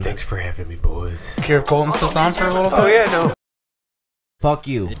Thanks for having me, boys. Care if Colton sits on for a little bit? Oh, yeah, no. Fuck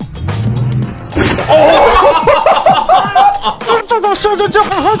you. You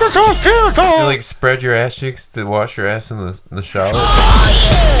like spread your ass cheeks to wash your ass in the shower?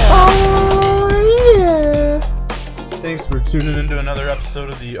 Oh, yeah. Thanks for tuning into another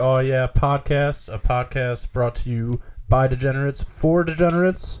episode of the Oh Yeah podcast, a podcast brought to you by degenerates for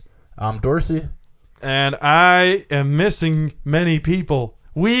degenerates. I'm Dorsey. And I am missing many people.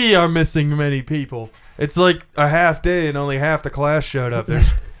 We are missing many people. It's like a half day and only half the class showed up.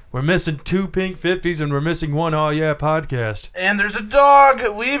 We're missing 2 pink 50s and we're missing 1 Oh Yeah podcast. And there's a dog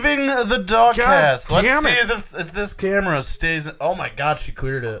leaving the dog cast. Let's damn see if this camera stays. Oh my god, she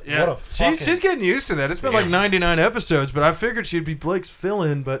cleared it. Yeah, What a fucking... she's getting used to that. It's been like 99 episodes, but I figured she'd be Blake's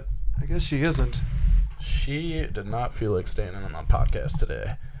fill-in, but I guess she isn't. She did not feel like staying in on the podcast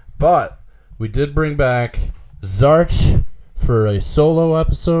today. But we did bring back Zarch for a solo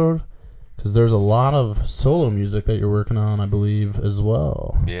episode, because there's a lot of solo music that you're working on, I believe, as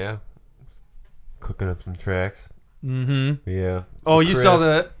well. Yeah. Cooking up some tracks. Mm-hmm. Yeah. Oh, you saw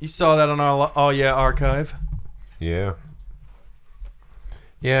that? You saw that on our Oh Yeah archive? Yeah.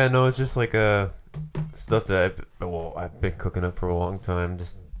 Yeah, no, it's just like stuff that I've been cooking up for a long time.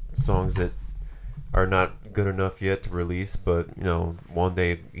 Just songs that are not good enough yet to release, but, you know, one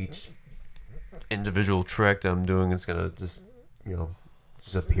day each individual track that I'm doing is gonna just, you know,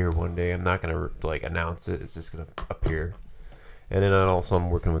 just appear one day. I'm not gonna like announce it. It's just gonna appear. And then also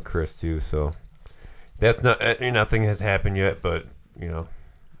I'm working with Chris too, so that's nothing has happened yet, but you know,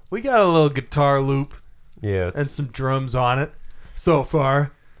 We got a little guitar loop yeah, and some drums on it so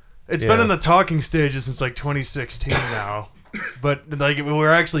far. It's been in the talking stages since like 2016 now. But like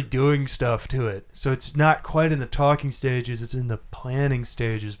we're actually doing stuff to it. So it's not quite in the talking stages, it's in the planning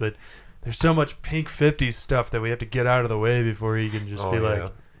stages, but there's so much pink 50s stuff that we have to get out of the way before you can just be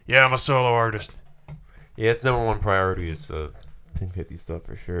like, yeah, I'm a solo artist. Yeah, it's number one priority is pink 50 stuff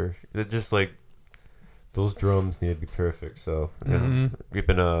for sure. It's just like those drums need to be perfect. So yeah, we've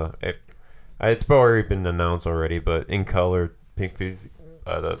been it's probably been announced already, but in color, pink 50s,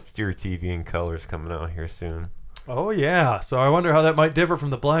 the Stereo TV in color is coming out here soon. Oh yeah, so I wonder how that might differ from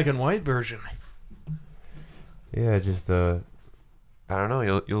the black and white version. Yeah, just I don't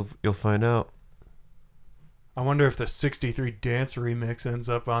know. You'll find out. I wonder if the 63 dance remix ends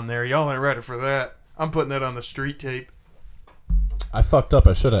up on there. Y'all ain't ready for that. I'm putting that on the street tape. I fucked up.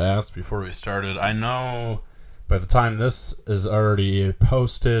 I should have asked before we started. I know by the time this is already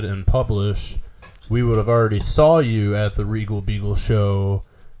posted and published, we would have already saw you at the Regal Beagle show.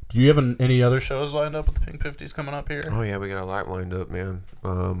 Do you have any other shows lined up with the Pink 50s coming up here? Oh yeah, we got a lot lined up, man.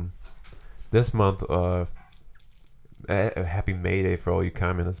 This month, happy May Day for all you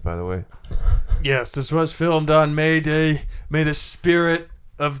communists, by the way. Yes, this was filmed on May Day. May the spirit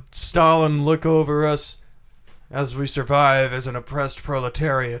of Stalin look over us as we survive as an oppressed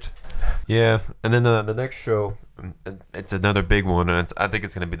proletariat. Yeah, and then the next show, it's another big one, and I think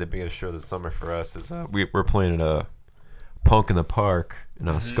it's going to be the biggest show this summer for us. Is we're playing at a Punk in the Park in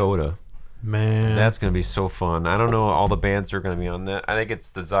Oscoda. Man, that's going to be so fun. I don't know all the bands that are going to be on that. I think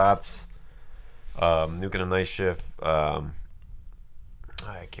it's the Zots, Nuke and a Night Shift, I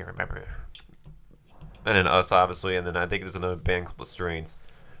can't remember. And then us, obviously, and then I think there's another band called The Strains.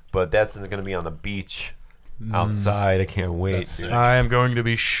 But that's going to be on the beach, outside. I can't wait. I am going to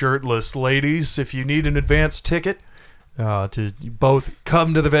be shirtless. Ladies, if you need an advance ticket to both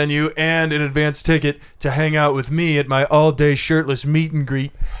come to the venue and an advance ticket to hang out with me at my all-day shirtless meet and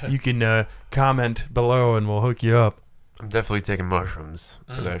greet, you can comment below and we'll hook you up. I'm definitely taking mushrooms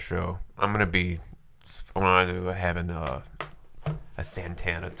for that show. I'm going to be having a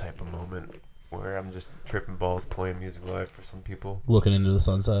Santana type of moment where I'm just tripping balls playing music live for some people. Looking into the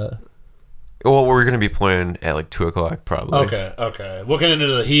sunset. Well, we're going to be playing at like 2 o'clock probably. Okay. Looking into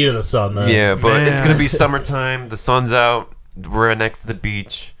the heat of the sun, then. Yeah, but it's going to be summertime. The sun's out. We're next to the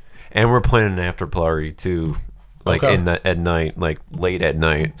beach. And we're playing an after party too. Like at night, like late at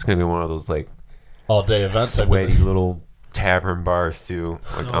night. It's going to be one of those like all-day events. Sweaty little tavern bars too,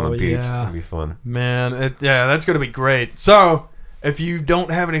 like on the beach. It's going to be fun. Man, that's going to be great. So, if you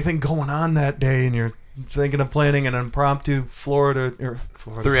don't have anything going on that day and you're thinking of planning an impromptu Florida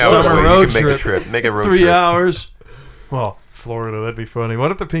 3 hours summer away, road you can make trip, make a road 3 trip. hours. Well, Florida, that'd be funny.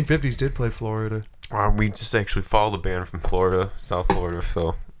 What if the Pink 50s did play Florida? We just actually follow the band from Florida, South Florida,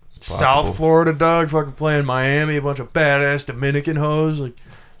 so South Florida, dog, fucking playing Miami, a bunch of badass Dominican hoes. Like,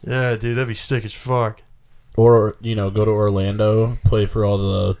 yeah, dude, that'd be sick as fuck. Or, you know, go to Orlando, play for all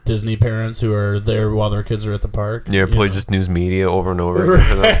the Disney parents who are there while their kids are at the park. Yeah, play just news media over and over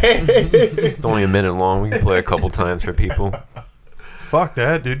again. It's only a minute long. We can play a couple times for people. fuck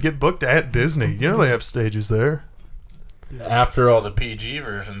that, dude. Get booked at Disney. You know they have stages there. After all the PG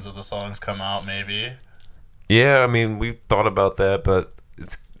versions of the songs come out, maybe. Yeah, I mean, we thought about that, but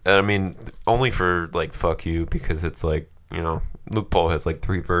only for like "Fuck You" because it's like, Luke Paul has like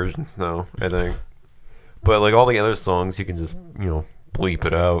 3 versions now, I think. But like all the other songs, you can just bleep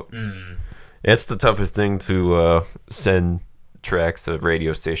it out. It's the toughest thing to send tracks to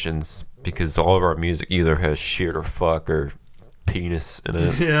radio stations because all of our music either has shit or fuck or penis in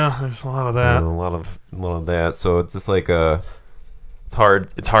it. Yeah, there's a lot of that. A lot of that. So it's just like it's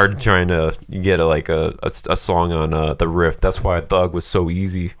hard trying to get a song on the riff. That's why Thug was so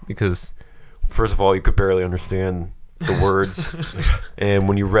easy because first of all you could barely understand the words, and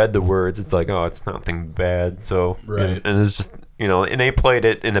when you read the words, it's like, oh, it's nothing bad. So right, and it's just and they played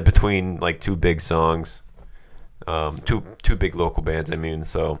it in between like 2 big songs, two big local bands. I mean,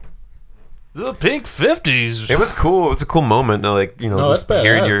 so. The Pink 50's. It was cool. It was a cool moment. Like, just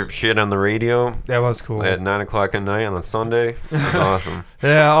hearing your shit on the radio. That was cool. At 9 o'clock at night on a Sunday. That's awesome.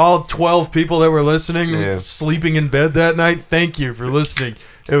 Yeah, all 12 people that were listening, sleeping in bed that night, thank you for listening.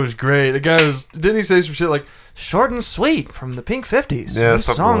 It was great. The guy didn't he say some shit like, short and sweet from the Pink 50's? Yeah,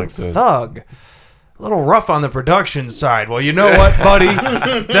 something song like that. Thug. A little rough on the production side. Well, you know what, buddy?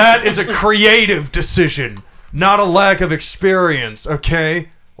 That is a creative decision, not a lack of experience, okay?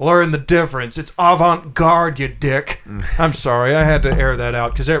 Learn the difference. It's avant-garde, you dick. I'm sorry. I had to air that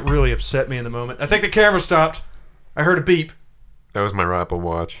out because that really upset me in the moment. I think the camera stopped. I heard a beep. That was my Apple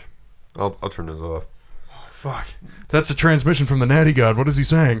Watch. I'll turn this off. Oh, fuck. That's a transmission from the Natty God. What is he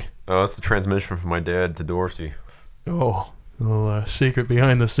saying? Oh, that's the transmission from my dad to Dorsey. Oh, a little secret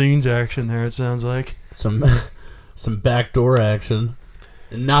behind-the-scenes action there, it sounds like. Some backdoor action.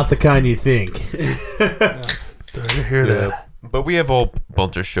 Not the kind you think. Sorry to hear that. But we have a whole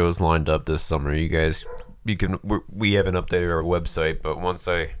bunch of shows lined up this summer. You guys, we haven't updated our website, but once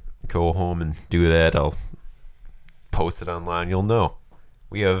I go home and do that, I'll post it online. You'll know.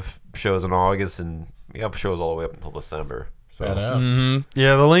 We have shows in August, and we have shows all the way up until December. So. Badass.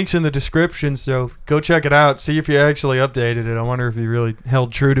 Yeah, the link's in the description, so go check it out. See if he actually updated it. I wonder if he really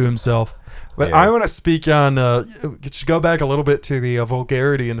held true to himself. But Yeah. I want to speak on, just go back a little bit to the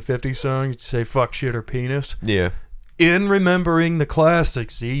vulgarity in the 50s song. You say fuck, shit, or penis. Yeah. In remembering the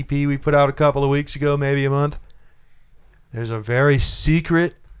classics, the EP we put out a couple of weeks ago, maybe a month, there's a very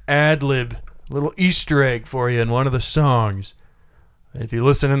secret ad-lib, little Easter egg for you in one of the songs. If you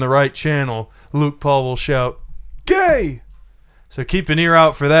listen in the right channel, Luke Paul will shout, "Gay!" So keep an ear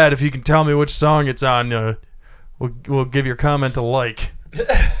out for that. If you can tell me which song it's on, we'll give your comment a like.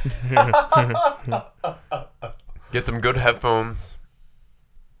 Get some good headphones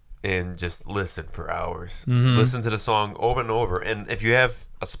and just listen for hours. Mhm. Listen to the song over and over. And if you have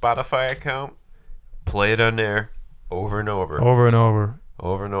a Spotify account, play it on there over and over. Over and over.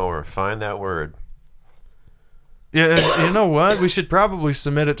 Over and over. Find that word. Yeah, and you know what? We should probably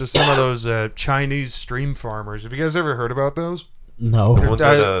submit it to some of those Chinese stream farmers. Have you guys ever heard about those? No. The ones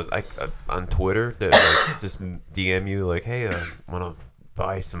that on Twitter that just DM you like, hey, want to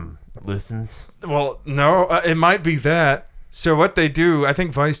buy some listens? Well, no, it might be that. So what they do, I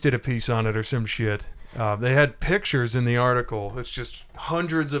think Vice did a piece on it or some shit. They had pictures in the article. It's just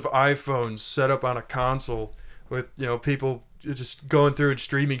hundreds of iPhones set up on a console with people just going through and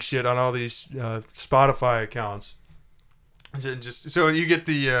streaming shit on all these Spotify accounts. So you get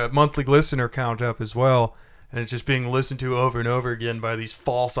the monthly listener count up as well, and it's just being listened to over and over again by these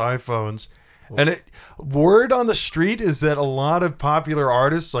false iPhones. And word on the street is that a lot of popular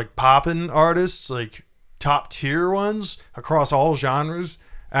artists, like poppin' artists, like top tier ones across all genres,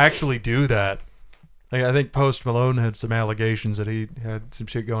 actually do that. Like, I think Post Malone had some allegations that he had some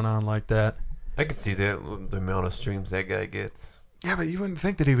shit going on like that. I can see that, the amount of streams that guy gets. Yeah, but you wouldn't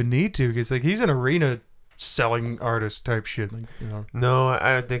think that he would need to, because like he's an arena selling artist type shit. Like, No,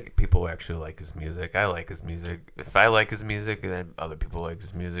 I think people actually like his music. I like his music. If I like his music, then other people like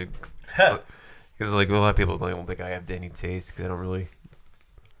his music. Because like a lot of people don't think I have any taste because I don't really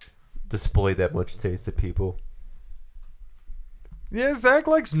display that much taste to people. Yeah, Zach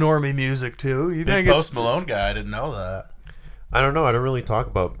likes normie music too. You Big think Post Malone guy. I didn't know that. I don't know. I don't really talk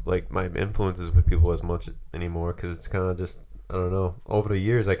about like my influences with people as much anymore because it's kind of just, I don't know. Over the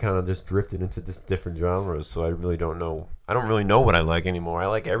years, I kind of just drifted into just different genres, so I really don't know. I don't really know what I like anymore. I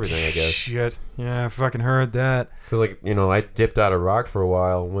like everything, I guess. Shit. Yeah, I fucking heard that. Cause like I dipped out of rock for a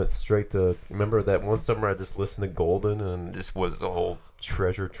while and went straight to. Remember that one summer I just listened to Golden and just was a whole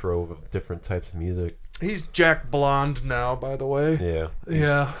treasure trove of different types of music. He's Jack Blonde now, by the way. Yeah.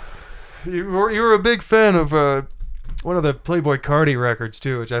 Yeah. You were a big fan of one of the Playboy Cardi records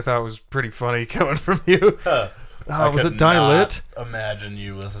too, which I thought was pretty funny coming from you. Was could it Die not Lit? Imagine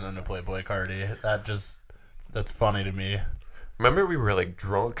you listening to Playboy Cardi. That's funny to me. Remember we were like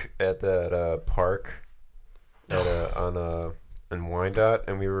drunk at that park in Wyandotte,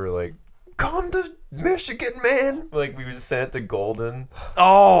 and we were like, "Come to Michigan, man!" Like we were sent to Golden.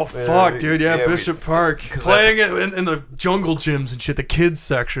 Oh, Man, fuck, dude. Yeah, yeah, Bishop Park. 'cause Playing it in the jungle gyms and shit, the kids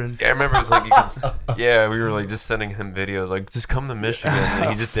section. Yeah, I remember it was like, yeah, we were like just sending him videos like, "Just come to Michigan," and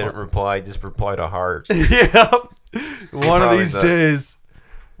he just didn't reply. He just replied a heart. Yep. One of probably these does. days.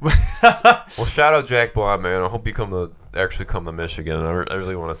 Well, shout out Jack Blond, man. I hope you actually come to Michigan. I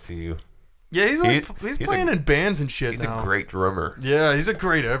really want to see you. Yeah, he's playing in bands and shit He's now. a great drummer. Yeah, he's a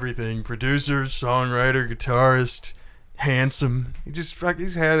great everything. Producer, songwriter, guitarist, handsome.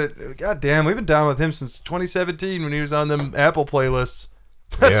 He's had it. God damn, we've been down with him since 2017 when he was on them Apple playlists.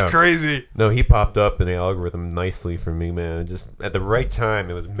 That's Yeah. crazy. No, he popped up in the algorithm nicely for me, man. Just at the right time.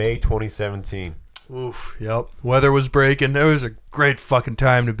 It was May 2017. Oof, yep. Weather was breaking. It was a great fucking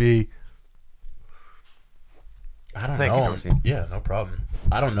time to be. I don't Thank know you, him. Dorsey. Yeah, no problem.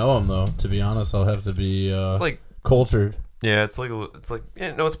 I don't know him though. To be honest, I'll have to be It's like, cultured. yeah, it's like,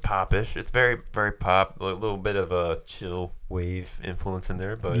 yeah, no, it's popish. It's very, very pop. A little bit of a chill wave influence in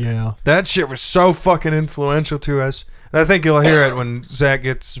there, but Yeah, that shit was so fucking influential to us. And I think you'll hear it when Zach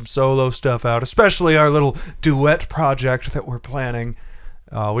gets some solo stuff out, especially our little duet project that we're planning.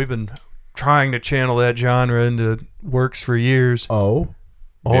 We've been trying to channel that genre into works for years. Oh,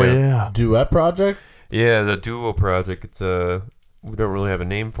 Yeah. duet project. yeah, the duo project. It's we don't really have a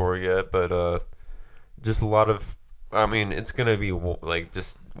name for it yet, but just a lot of. I mean, it's gonna be like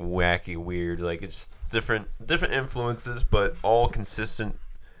just wacky, weird. Like it's different influences, but all consistently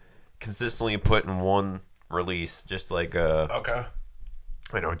put in one release. Just like Okay.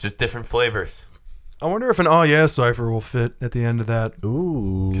 I know, just different flavors. I wonder if an "Oh Yeah" cipher will fit at the end of that.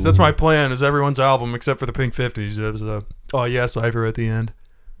 Ooh. 'Cause that's my plan. Is everyone's album except for the Pink 50s. There's a "Oh Yeah" cipher at the end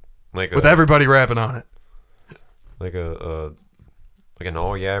Like with everybody rapping on it. like an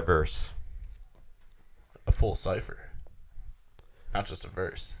all yeah verse. a full cipher, not just a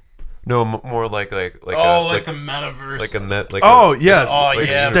verse. No, more like the metaverse. like a met like Oh a, yes, Oh, yeah.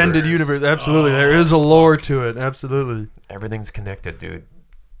 extended universe. Absolutely, there is a lore to it. Absolutely. everything's connected, dude.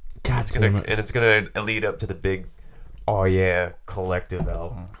 God It's damn gonna it. and it's gonna lead up to the big oh yeah collective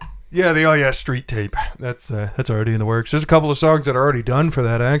album. Yeah, the "Oh Yeah" street tape. That's already in the works. There's a couple of songs that are already done for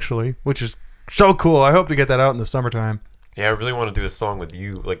that actually, which is so cool. I hope to get that out in the summertime. Yeah, I really want to do a song with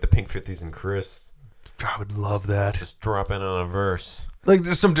you, like the Pink 50's and Chris. I would love that. Just drop in on a verse. Like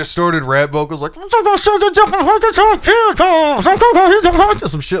there's some distorted rap vocals, like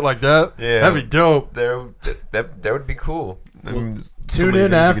some shit like that. Yeah. That'd be dope. That would be cool. I mean, there's so Tune many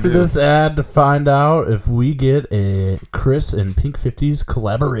in things you after can do. this ad to find out if we get a Chris and Pink 50's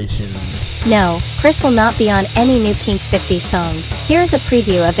collaboration. No, Chris will not be on any new Pink 50 songs. Here's a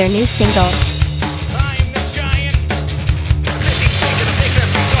preview of their new single. I'm the giant. The 50's making a big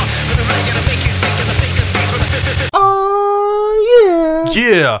 50 song. For the reggae to make you think of the big 50s with the 50s. Oh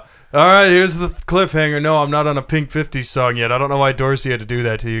yeah. Yeah. All right, here's the cliffhanger. No, I'm not on a Pink 50 song yet. I don't know why Dorsey had to do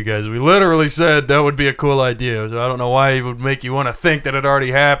that to you guys. We literally said that would be a cool idea. So I don't know why he would make you want to think that it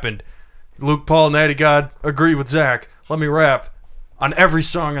already happened. Luke Paul, Natty God, agree with Zach. Let me rap on every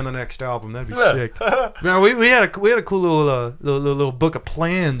song on the next album. That'd be sick. Man, we had a cool little book of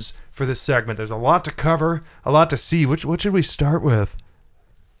plans for this segment. There's a lot to cover, a lot to see. What should we start with?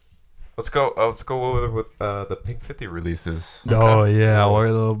 Let's go over with the Pink 50 releases. Oh yeah,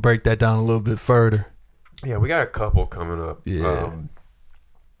 we'll break that down a little bit further. Yeah, we got a couple coming up. Yeah.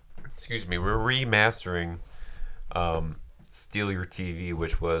 Excuse me, we're remastering Steal Your TV,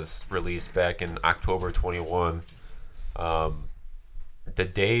 which was released back in October 21.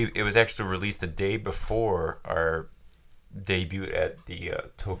 It was actually released the day before our debut at the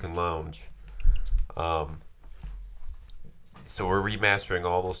Token Lounge. So we're remastering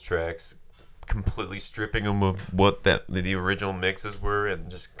all those tracks, completely stripping them of what the original mixes were, and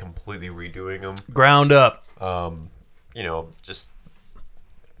just completely redoing them. Ground up. Just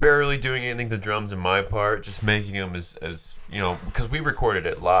barely doing anything to drums in my part, just making them as because we recorded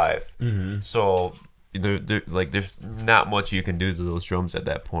it live. Mm-hmm. So there's not much you can do to those drums at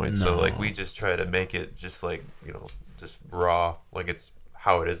that point. So No. we just try to make it just just raw, like it's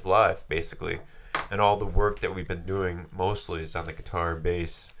how it is live, basically. And all the work that we've been doing mostly is on the guitar and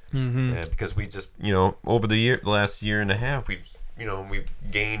bass. Mm-hmm. And because we just over the last year and a half, we've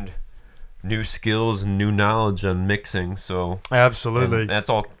gained new skills and new knowledge on mixing. So Absolutely. and that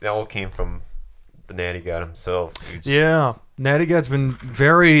all came from the Natty God himself. Yeah, Natty God's been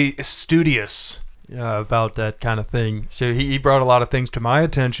very studious about that kind of thing. So he brought a lot of things to my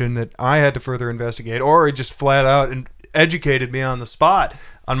attention that I had to further investigate, or he just flat out and educated me on the spot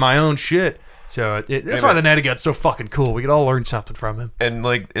on my own shit. So that's why the Natty God's so fucking cool. We could all learn something from him. And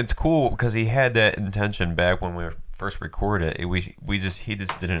like it's cool because he had that intention back when we first recorded it. He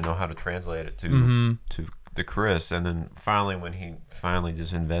just didn't know how to translate it to Chris, and then finally when he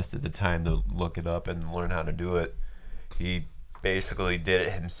just invested the time to look it up and learn how to do it, he basically did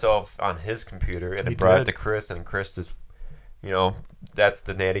it himself on his computer, and brought it to Chris, and Chris just, that's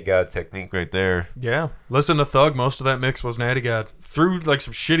the Natty God technique right there. Yeah, listen to Thug. Most of that mix was Natty God through like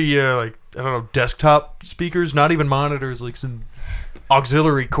some shitty desktop speakers, not even monitors, like some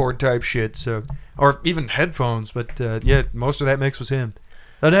auxiliary cord type shit. So, or even headphones. But yeah, most of that mix was him.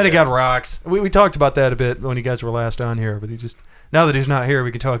 Natty God rocks. We talked about that a bit when you guys were last on here, but now that he's not here,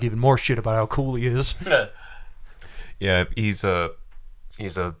 we can talk even more shit about how cool he is. Yeah, he's just,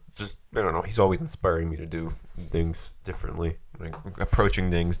 I don't know, he's always inspiring me to do things differently, like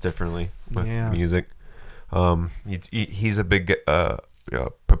approaching things differently with music. He's a big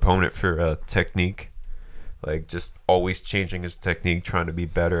proponent for technique, like just always changing his technique, trying to be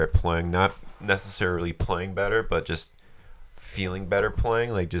better at playing, not necessarily playing better, but just feeling better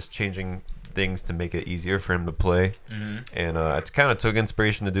playing, like just changing things to make it easier for him to play. And I kind of took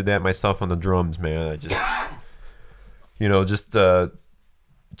inspiration to do that myself on the drums, man. I just just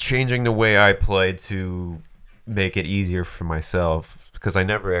changing the way I play to make it easier for myself, because I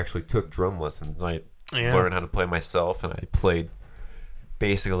never actually took drum lessons. I learned how to play myself, and I played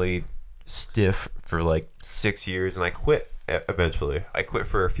basically stiff for like 6 years, and I quit. Eventually, I quit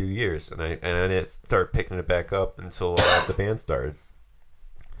for a few years, and I didn't start picking it back up until the band started.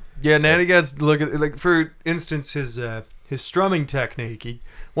 Yeah, Natty God's like for instance his strumming technique. He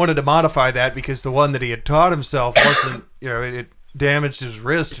wanted to modify that because the one that he had taught himself wasn't, it damaged his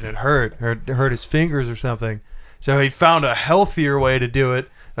wrist and it hurt his fingers or something. So he found a healthier way to do it.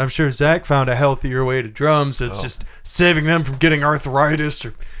 I'm sure Zach found a healthier way to drum. So it's just saving them from getting arthritis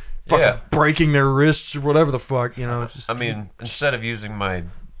or fucking breaking their wrists or whatever the fuck, It's just, instead of using my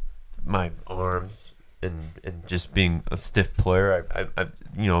arms and just being a stiff player, I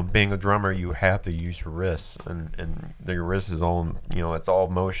being a drummer, you have to use your wrists, and your wrist is all, it's all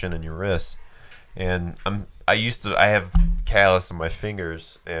motion in your wrists. And I have callus on my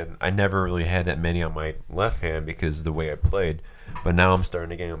fingers, and I never really had that many on my left hand because of the way I played. But now I'm starting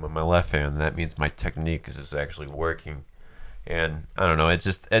to get them on my left hand, and that means my technique is actually working. And I don't know, it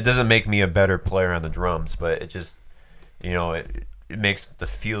doesn't make me a better player on the drums, but it just, it makes the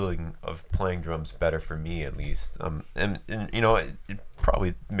feeling of playing drums better for me, at least. And it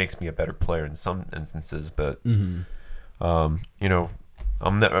probably makes me a better player in some instances, but you're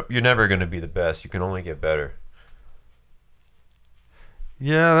never going to be the best. You can only get better.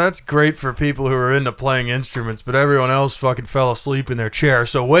 Yeah, that's great for people who are into playing instruments, but everyone else fucking fell asleep in their chair.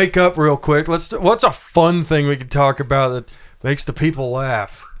 So wake up real quick. What's a fun thing we can talk about that makes the people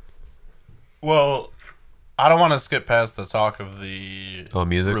laugh? Well, I don't want to skip past the talk of the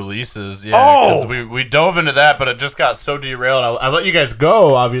music releases. Yeah, because we dove into that, but it just got so derailed. I let you guys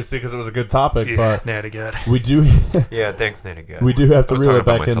go, obviously, because it was a good topic. Yeah, but Natty God. We do. Yeah, thanks, Natty God. We do have to reel it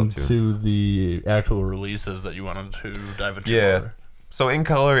back into the actual releases that you wanted to dive into. Yeah. More. So In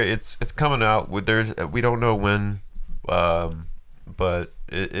Color, it's coming out. We don't know when, but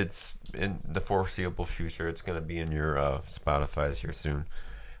it's in the foreseeable future. It's going to be in your Spotify's here soon.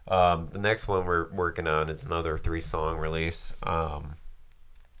 The next one we're working on is another 3-song release.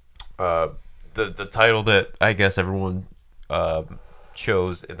 The title that I guess everyone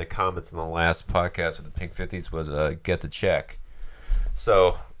chose in the comments in the last podcast with the Pink 50's was Get the Check.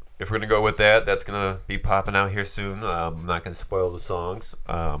 So if we're going to go with that, that's going to be popping out here soon. I'm not going to spoil the songs.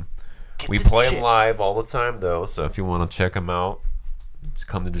 We play them live all the time, though, so if you want to check them out, just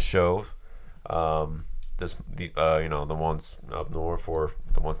come to the show. The ones up north or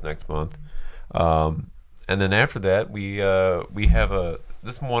the ones next month. And then after that, we have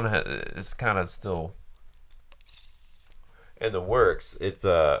this one is kind of still in the works. It's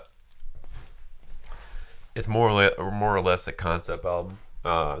more or less a concept album.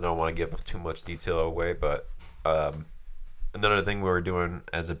 I don't want to give too much detail away, but another thing we're doing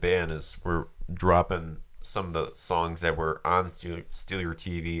as a band is we're dropping some of the songs that were on Steal Your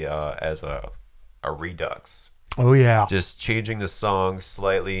TV as a redux. Oh yeah, just changing the song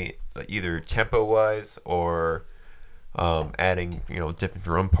slightly, either tempo wise or adding different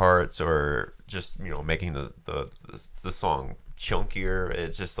drum parts, or just making the song chunkier.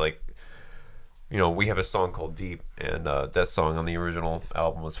 It's just like we have a song called Deep, and that song on the original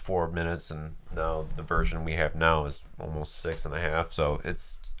album was 4 minutes, and now the version we have now is almost 6.5. So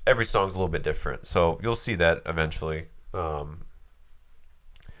it's every song's a little bit different. So you'll see that eventually. But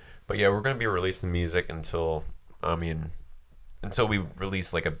yeah, we're gonna be releasing music until we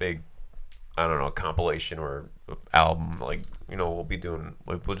release like a big, I don't know, compilation or album. Like,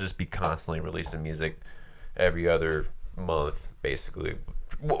 we'll just be constantly releasing music every other month, basically.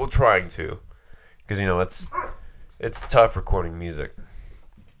 We're trying to, because it's tough recording music.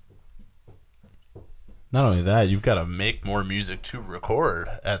 Not only that, you've got to make more music to record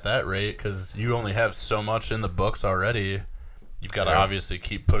at that rate, because you only have so much in the books already. You've got to obviously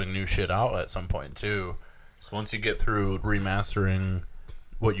keep putting new shit out at some point too. So once you get through remastering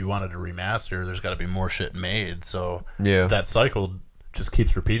what you wanted to remaster, there's got to be more shit made. So that cycle just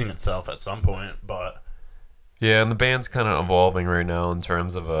keeps repeating itself at some point. But yeah, and the band's kind of evolving right now in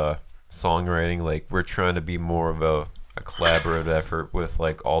terms of songwriting. Like, we're trying to be more of a collaborative effort with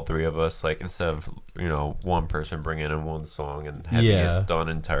like all three of us. Like, instead of one person bringing in one song and having it done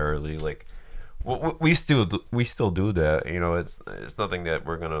entirely, like we still do that. It's nothing that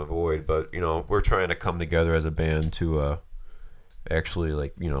we're gonna avoid, but we're trying to come together as a band to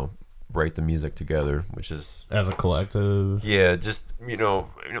actually write the music together, which is as a collective. Yeah, just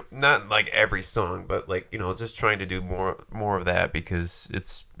not like every song, but like just trying to do more of that, because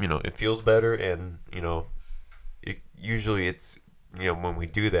it's it feels better, and usually it's when we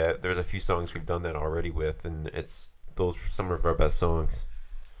do that, there's a few songs we've done that already with, and it's those are some of our best songs.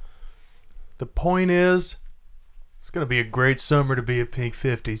 The point is, it's going to be a great summer to be a Pink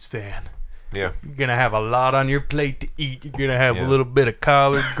 50s fan. Yeah. You're going to have a lot on your plate to eat. You're going to have a little bit of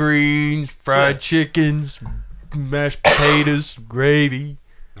collard greens, fried chickens, mashed potatoes, gravy.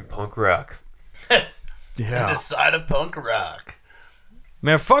 And punk rock. Yeah. And a side of punk rock.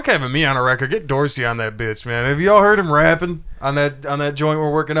 Man, fuck having me on a record. Get Dorsey on that bitch, man. Have y'all heard him rapping on that joint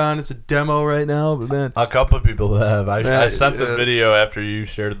we're working on? It's a demo right now, but man. A couple of people have. I sent the video after you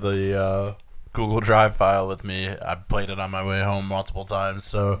shared the Google Drive file with me. I played it on my way home multiple times.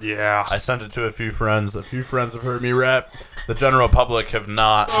 So yeah, I sent it to a few friends. A few friends have heard me rap. The general public have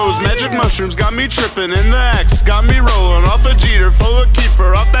not. Those magic mushrooms got me tripping, and the X got me rolling off a jeter full of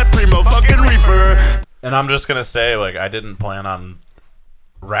keeper off that primo fucking reefer. And I'm just gonna say, like, I didn't plan on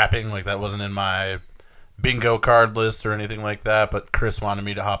rapping. Like, that wasn't in my bingo card list or anything like that. But Chris wanted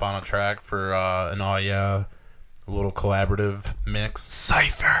me to hop on a track for a little collaborative mix.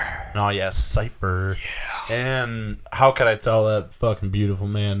 Cypher. Oh yeah, Cypher. Yeah. And how could I tell that fucking beautiful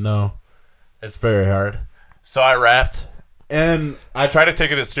man no? It's very hard. So I rapped, and I try to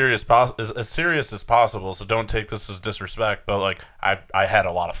take it as serious as possible. So don't take this as disrespect, but like I had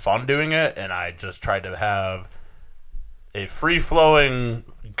a lot of fun doing it, and I just tried to have a free flowing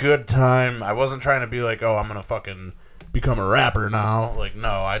good time. I wasn't trying to be like, oh, I'm gonna fucking become a rapper now. Like,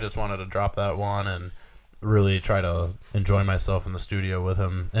 no, I just wanted to drop that one and really try to enjoy myself in the studio with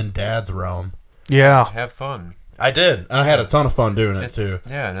him in Dad's realm. Yeah. Have fun. I did. And I had a ton of fun doing it too.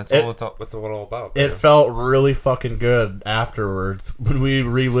 Yeah, and that's what all about. It felt really fucking good afterwards when we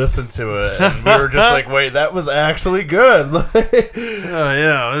re-listened to it, and we were just like, wait, that was actually good. Oh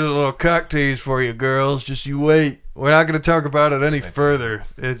yeah, there's a little cock tease for you girls. Just you wait. We're not going to talk about it any further.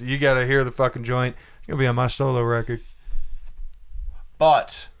 You got to hear the fucking joint. It's going to be on my solo record.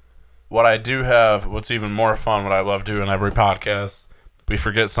 But what I do have, what's even more fun, what I love doing every podcast, we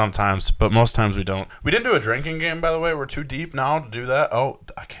forget sometimes, but most times we don't. We didn't do a drinking game, by the way. We're too deep now to do that. Oh,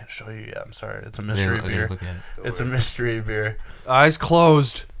 I can't show you yet. I'm sorry. It's a mystery beer. It's a mystery beer. Eyes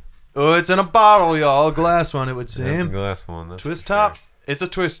closed. Oh, it's in a bottle, y'all. A glass one, it would seem. It's a glass one. That's twist top. Sure. It's a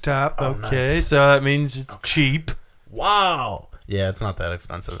twist top. Oh, okay, nice. so that means it's cheap. Wow. Yeah, it's not that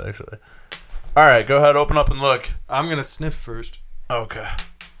expensive, actually. All right, go ahead, open up and look. I'm going to sniff first. Okay.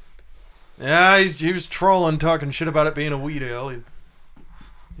 Yeah, he was trolling, talking shit about it being a wheat ale.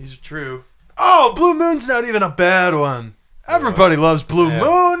 He's true. Oh, Blue Moon's not even a bad one. Everybody loves Blue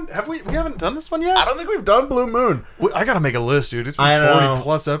Moon. We haven't done this one yet? I don't think we've done Blue Moon. I gotta make a list, dude. It's been 40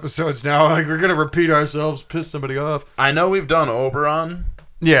 plus episodes now. Like, we're gonna repeat ourselves, piss somebody off. I know we've done Oberon.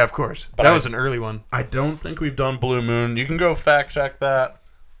 Yeah, of course. But that was an early one. I don't think we've done Blue Moon. You can go fact check that.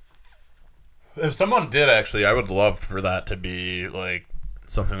 If someone did, actually, I would love for that to be like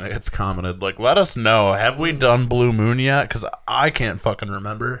something that gets commented. Like, let us know. Have we done Blue Moon yet? Because I can't fucking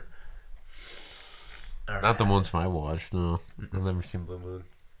remember. Not the ones I watched, no. I've never seen Blue Moon.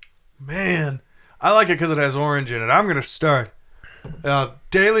 Man, I like it because it has orange in it. I'm going to start.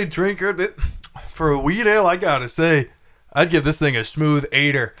 Daily drinker. For a wheat ale, I got to say, I'd give this thing a smooth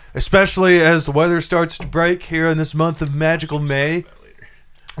 8er. Especially as the weather starts to break here in this month of magical May.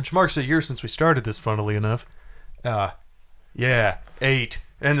 which marks a year since we started this, funnily enough. Yeah, 8.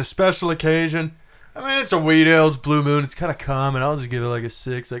 And the special occasion, I mean, it's a wheat ale, it's Blue Moon, it's kind of common. I'll just give it like a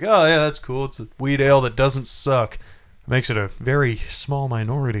 6. Like, oh yeah, that's cool. It's a wheat ale that doesn't suck. Makes it a very small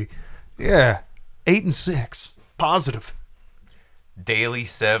minority. Yeah, 8 and 6. Positive. Daily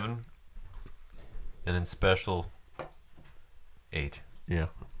 7. And then special 8. Yeah.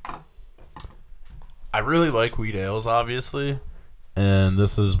 I really like wheat ales, obviously. And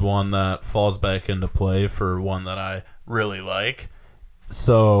this is one that falls back into play for one that I really like.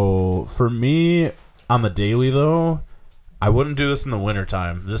 So, for me, on the daily, though, I wouldn't do this in the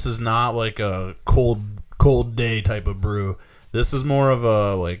wintertime. This is not like a cold day type of brew. This is more of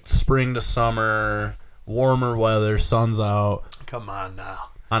a, like, spring to summer, warmer weather, sun's out. Come on now.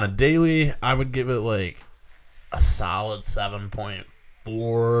 On a daily, I would give it, like, a solid 7.4,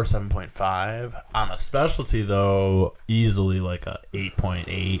 7.5. On a specialty, though, easily like a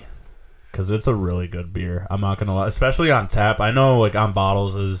 8.8. Because it's a really good beer. I'm not going to lie. Especially on tap. I know like on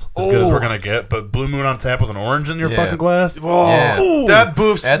bottles is as good as we're going to get. But Blue Moon on tap with an orange in your fucking glass? Whoa. Yeah. That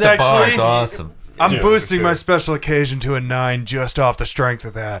boofs At the bar, it's actually. awesome. I'm Dude, boosting for my sure. special occasion to a 9 just off the strength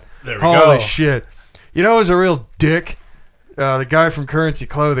of that. There we Holy go. shit. You know who's a real dick? The guy from Currency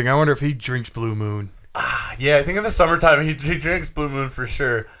Clothing. I wonder if he drinks Blue Moon. Yeah, I think in the summertime he drinks Blue Moon for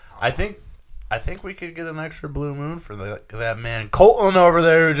sure. I think we could get an extra Blue Moon for that man Colton over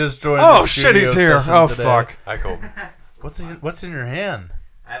there who just joined. Oh the shit, he's studio here. session Oh today. fuck. I go. What's in your hand?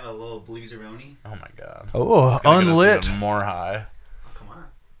 I have a little blue Zeroni. Oh my god. Oh, It's gonna get us unlit. even more high. Come on.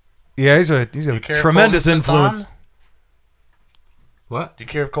 Yeah, he's a Do you care if tremendous Colton sits influence. on? What? Do you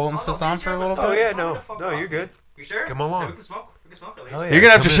care if Colton sits on for a little bit? Oh yeah, no, you're good. You sure? Come along. So we can smoke. We can smoke at least. Hell yeah, You're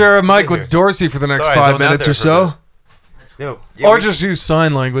gonna have to come share a in. mic Come in with Dorsey for the next Sorry, 5 zoned out minutes there or for a so. bit. No, yeah, Or we- just use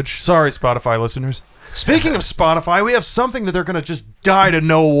sign language. Sorry, Spotify listeners. Speaking of Spotify, we have something that they're going to just die to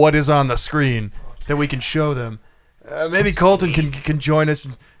know what is on the screen that we can show them. Maybe Colton can join us.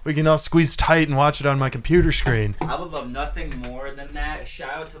 And we can all squeeze tight and watch it on my computer screen. I would love nothing more than that.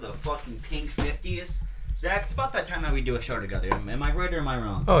 Shout out to the fucking pink 50's. Zach, it's about that time that we do a show together. Am I right or am I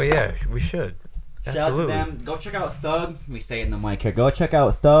wrong? Oh yeah, we should. Shout out to Absolutely. them. Go check out Thug. Let me say it in the mic here. Go check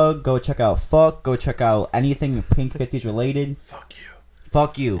out Thug. Go check out Fuck. Go check out anything Pink 50's related. Fuck you.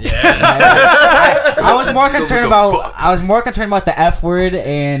 Fuck you. Yeah. I was more concerned about the F word,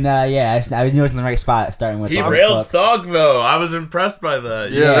 and yeah, I knew it was in the right spot, starting with. He the railed fuck. Thug though. I was impressed by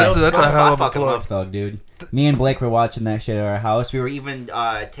that. Yeah, He that's railed a hell I of a fucking plug. love Thug, dude. Me and Blake were watching that shit at our house. We were even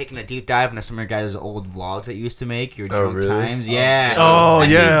taking a deep dive into some of your guys' old vlogs that you used to make. Your drunk really? times, yeah. Oh, I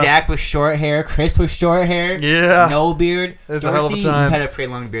yeah. See Zach with short hair, Chris with short hair, Yeah. no beard. That's a hell of a Dorsey, time. You've had a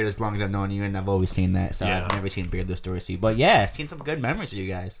pretty long beard as long as I've known you, and I've always seen that. So Yeah. I've never seen beardless Dorsey. But yeah, I've seen some good memories of you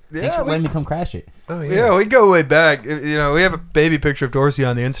guys. Thanks Yeah, for we- letting me come crash it. Oh Yeah, we go way back. You know, we have a baby picture of Dorsey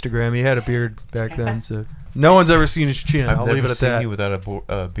on the Instagram. He had a beard back then, so no one's ever seen his chin. I've I'll never leave it at seen that. you without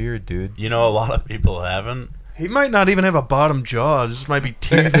a beard, dude. You know, a lot of people haven't. He might not even have a bottom jaw. This might be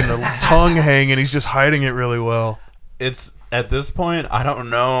teeth and a tongue hanging. He's just hiding it really well. It's at this point, I don't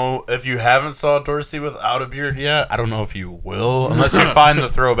know if you haven't saw Dorsey without a beard yet. I don't know if you will, unless you find the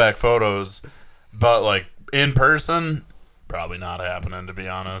throwback photos. But like in person, probably not happening. To be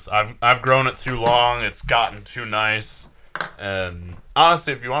honest, I've grown it too long. It's gotten too nice. And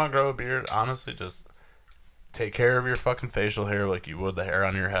honestly, if you want to grow a beard, honestly, just take care of your fucking facial hair like you would the hair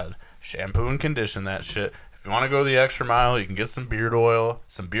on your head. Shampoo and condition that shit. If you want to go the extra mile, you can get some beard oil,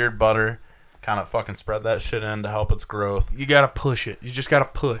 some beard butter, kind of fucking spread that shit in to help its growth. You gotta push it. You just gotta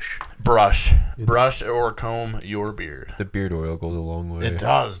push. Brush or comb your beard. The beard oil goes a long way. It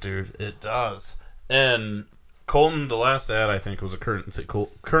does, dude. It does. And Colton, the last ad I think was a currency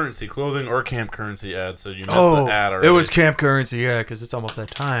clothing or camp currency ad, so you missed the ad already. It was Camp Currency, yeah, because it's almost that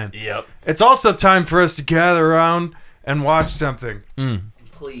time. Yep. It's also time for us to gather around and watch something.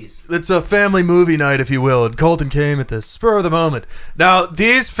 Please. It's a family movie night, if you will, and Colton came at the spur of the moment. Now,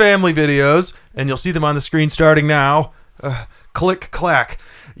 these family videos, and you'll see them on the screen starting now, click, clack.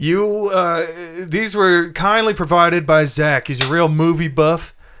 These were kindly provided by Zach. He's a real movie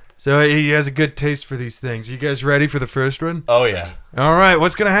buff, so he has a good taste for these things. You guys ready for the first one? Oh, yeah. All right,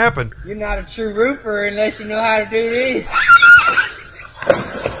 what's going to happen? You're not a true roofer unless you know how to do this.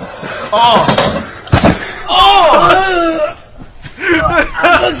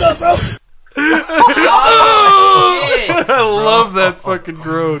 I love that fucking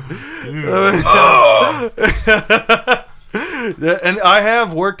groan. And I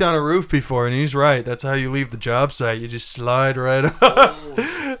have worked on a roof before, and he's right. That's how you leave the job site. You just slide right up.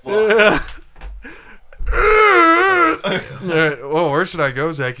 All right. Whoa, where should I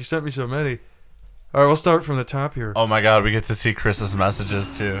go, Zach? You sent me so many. All right, we'll start from the top here. Oh my god, we get to see Chris's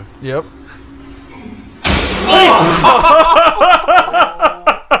messages too. Yep.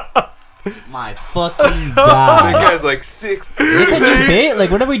 My fucking god. That guy's like 60. Is this a new bit?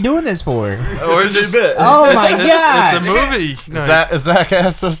 Like, what are we doing this for? It's a new bit. Oh my god. It's a movie. Zach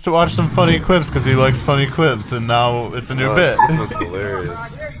asked us to watch some funny clips because he likes funny clips, and now it's a new bit. This looks hilarious.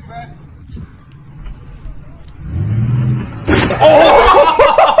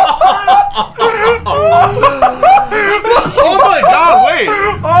 Oh my god, wait!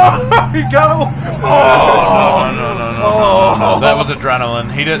 Oh, he got away. No. That was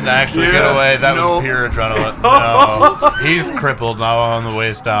adrenaline. He didn't actually get away. That was pure adrenaline. No. He's crippled now on the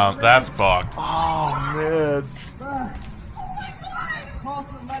waist down. That's fucked. Oh, man. Call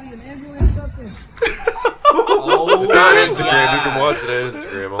somebody, an ambulance, something. It's on Instagram. You can watch it on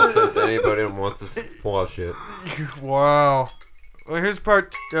Instagram. I'll send it to anybody who wants to watch it. Wow. Well, here's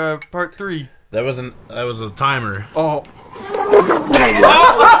part 3. That was a timer. Oh.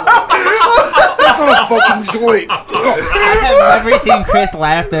 I have never seen Chris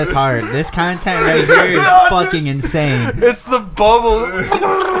laugh this hard. This content right here is fucking insane. It's the bubble.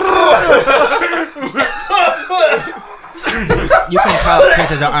 You can tell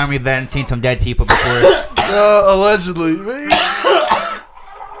Chris is an army vet and seen some dead people before. Allegedly. Bro.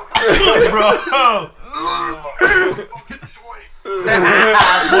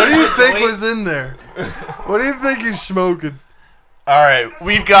 What do you think was in there? What do you think he's smoking? Alright,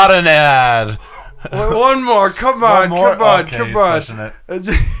 we've got an ad. One more. Come on. Okay, Come he's on. pushing it.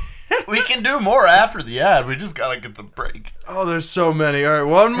 We can do more after the ad. We just gotta get the break. Oh, there's so many. All right,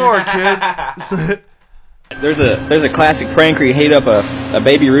 one more, kids. There's a classic prank where you heat up a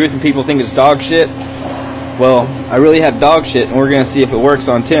baby Ruth and people think it's dog shit. Well, I really have dog shit, and we're gonna see if it works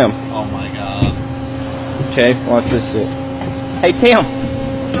on Tim. Oh my god. Okay, watch this shit. Hey Tim.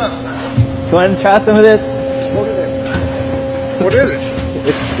 What's up? You want to try some of this? What is it?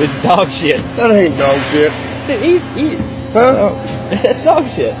 It's dog shit. That ain't dog shit. Dude, eat. Huh? Oh, it's dog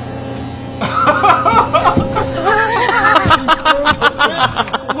shit.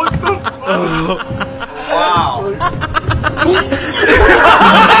 What the fuck? Wow.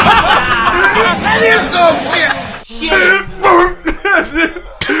 That is dog shit. Shit.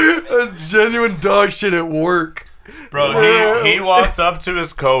 A genuine dog shit at work. Bro, he walked up to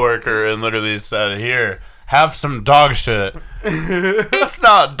his coworker and literally said, "Here, have some dog shit." It's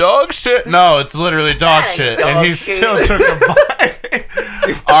not dog shit. No, it's literally dog shit. And he still took a bite.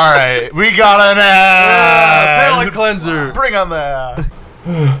 All right, we got an ad. Palate cleanser. Bring on the ad.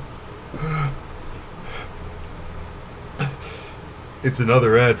 It's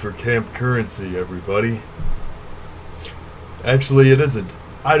another ad for Camp Currency, everybody. Actually, it isn't.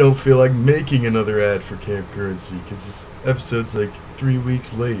 I don't feel like making another ad for Camp Currency because this episode's like 3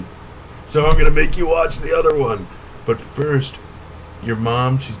 weeks late. So I'm gonna make you watch the other one. But first, your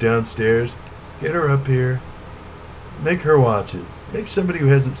mom, she's downstairs. Get her up here. Make her watch it. Make somebody who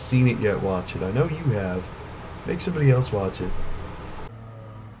hasn't seen it yet watch it. I know you have. Make somebody else watch it.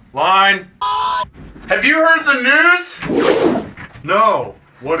 Line. Have you heard the news? No!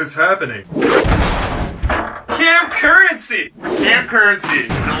 What is happening? Camp Currency. Camp Currency,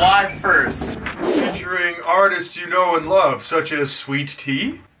 July 1st. Featuring artists you know and love, such as Sweet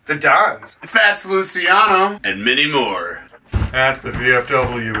Tea. The Dons. Fats Luciano, and many more. At the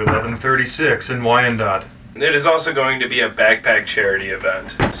VFW 1136 in Wyandotte. It is also going to be a backpack charity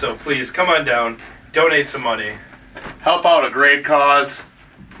event. So please come on down, donate some money. Help out a great cause.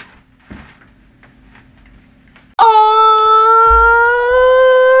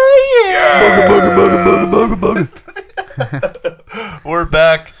 We're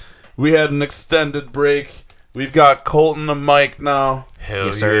back. We had an extended break. We've got Colton the mic now. Hell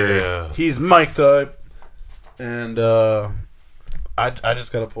Yes, sir. yeah. He's mic'd up. And I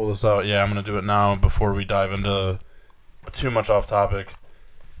just gotta pull this out. Yeah, I'm gonna do it now before we dive into too much off topic.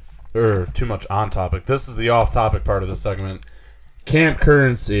 Or too much on topic. This is the off topic part of the segment. Camp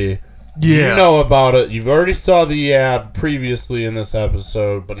Currency. Yeah. You know about it. You've already saw the ad previously in this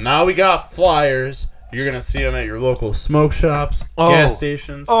episode, but now we got flyers. You're gonna see them at your local smoke shops, gas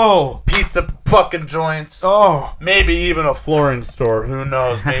stations, pizza fucking joints, maybe even a flooring store. Who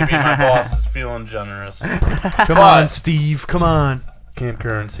knows? Maybe my boss is feeling generous. Come on, Steve. Come on. Camp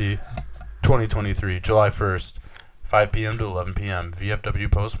Currency, 2023, July 1st, 5 p.m. to 11 p.m.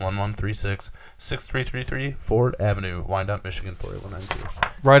 VFW Post 1136, 6333 Ford Avenue, Wyandotte, Michigan 48192.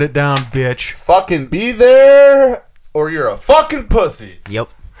 Write it down, bitch. Fucking be there, or you're a fucking pussy. Yep.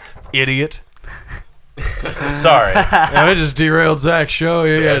 Idiot. Sorry. Yeah, I just derailed Zach's show.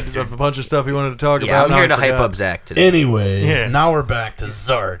 He had a bunch of stuff he wanted to talk about. I'm here to hype up Zach today. Anyways, now we're back to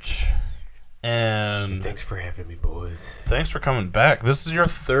Zarch. And thanks for having me, boys. Thanks for coming back. This is your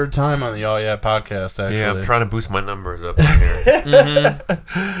third time on the All Yeah podcast, actually. Yeah, I'm trying to boost my numbers up in here.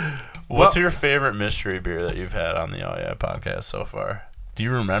 What's your favorite mystery beer that you've had on the All Yeah podcast so far? Do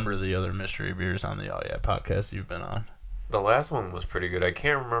you remember the other mystery beers on the All Yeah podcast you've been on? The last one was pretty good. I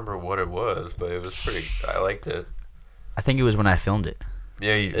can't remember what it was, but it was pretty. I liked it. I think it was when I filmed it.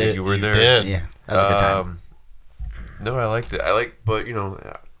 Yeah, you were there. Did. Yeah, that was a good time. No, I liked it. But you know,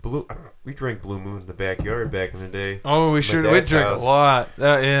 we drank Blue Moon in the backyard back in the day. Oh, we should. We drink a lot.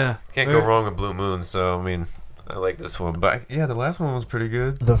 Yeah. Can't go wrong with Blue Moon. So I mean, I like this one. But yeah, the last one was pretty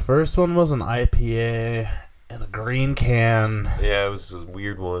good. The first one was an IPA in a green can. Yeah, it was a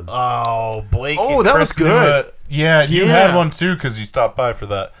weird one. Oh, Blake. Oh, that was good. Yeah, you had one too because you stopped by for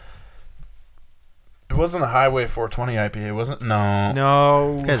that. It wasn't a Highway 420 IPA, was it? No.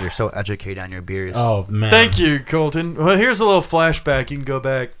 No. You guys are so educated on your beers. Oh, man. Thank you, Colton. Well, here's a little flashback. You can go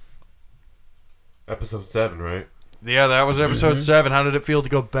back. Episode 7, right? Yeah, that was episode 7. How did it feel to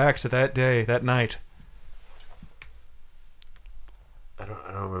go back to that day, that night? I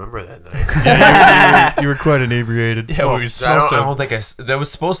don't remember that night. You were quite inebriated. Yeah, we smoked. I don't think that was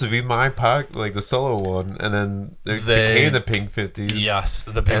supposed to be my like the solo one, and then they became the Pink 50s. Yes,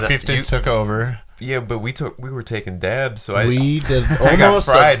 the Pink 50s took over. Yeah, but we were taking dabs, so we did I got almost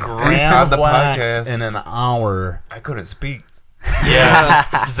fried a gram on of the wax podcast in an hour. I couldn't speak.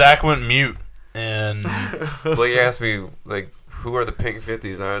 Yeah, Zach went mute, and Blake asked me like, "Who are the Pink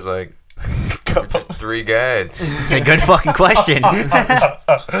 50s?" And I was like, "We're just 3 guys." It's a good fucking question.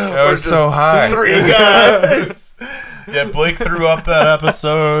 I was so high. 3 guys. Yeah, Blake threw up that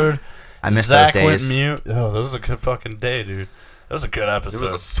episode. I missed Zach those days. went mute. Oh, that was a good fucking day, dude. That was a good episode. It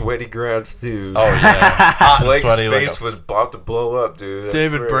was a sweaty garage too. Oh yeah, hot and Blake's sweaty. face was about to blow up, dude. I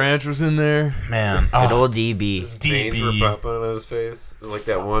David swear. Branch was in there. Man, Good old DB. His veins were popping on his face. It was like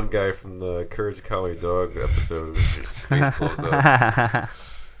that one guy from the Courage the Cowardly Dog episode. His face blows up.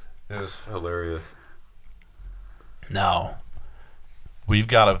 It was hilarious. No, we've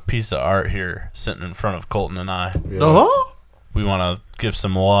got a piece of art here sitting in front of Colton and I. Yeah. We want to give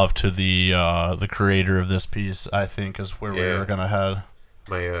some love to the creator of this piece. I think is where we were gonna head.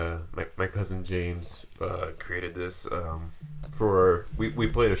 My cousin James created this for we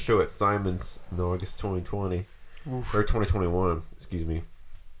played a show at Simon's in August 2020 or 2021, excuse me,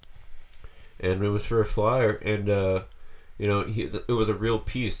 and it was for a flyer, and you know it was a real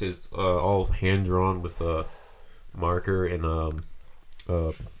piece. It's all hand drawn with a marker and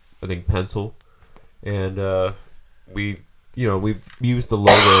I think pencil, and we used the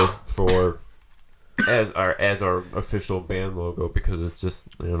logo for as our official band logo because it's just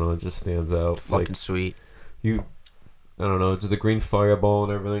it just stands out. Fucking like, sweet. I don't know, just the green fireball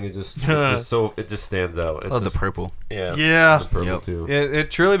and everything. It just stands out. It's Love the purple. Yeah. The purple too. It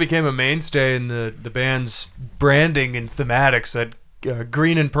truly became a mainstay in the band's branding and thematics. That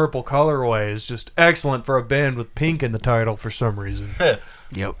green and purple colorway is just excellent for a band with pink in the title for some reason.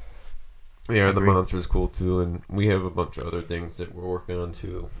 Yep. Yeah, and the monster's cool too, and we have a bunch of other things that we're working on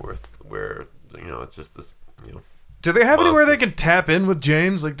too, where it's just this, Do they have monster. anywhere they can tap in with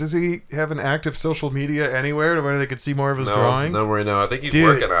James? Like, does he have an active social media anywhere to where they could see more of his drawings? No, right now. I think he's Dude,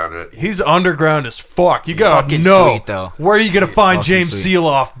 working on it. He's underground as fuck. You gotta Fucking know. sweet, though. Where are you gonna find Fucking James sweet.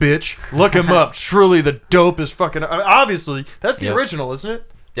 Seeloff, bitch? Look him up. Truly the dopest fucking. Obviously, that's the Yep. original, isn't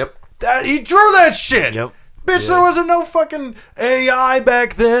it? Yep. He drew that shit. Yep. Bitch, there wasn't no fucking AI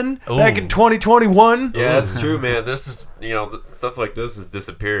back then. Back in Ooh. 2021. Yeah, that's true, man. This is stuff like this is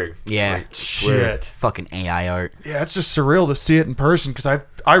disappearing. Yeah. Like, swear. Shit. Fucking AI art. Yeah, it's just surreal to see it in person because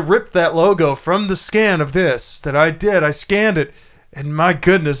I ripped that logo from the scan of this that I did. I scanned it, and my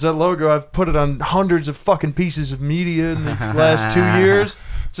goodness, that logo, I've put it on hundreds of fucking pieces of media in the last 2 years.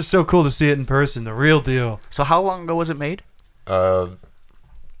 It's just so cool to see it in person, the real deal. So how long ago was it made? I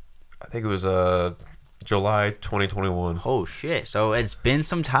think it was July 2021. Oh shit! So it's been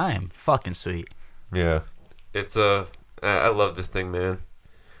some time. Fucking sweet. Yeah, it's I love this thing, man.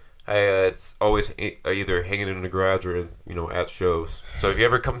 It's always either hanging in the garage or at shows. So if you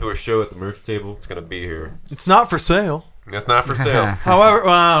ever come to a show at the merch table, it's gonna be here. It's not for sale. It's not for sale. However,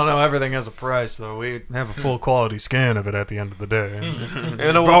 I don't know. Everything has a price, though. We have a full quality scan of it at the end of the day. And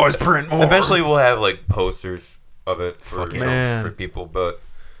we'll always print more. Eventually, we'll have like posters of it for for people, but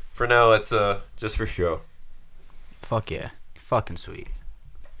for now, it's just for show. Fuck yeah. Fucking sweet.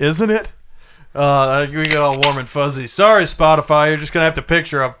 Isn't it? We get all warm and fuzzy. Sorry, Spotify. You're just going to have to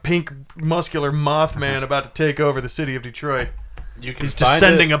picture a pink, muscular Mothman about to take over the city of Detroit. You can He's find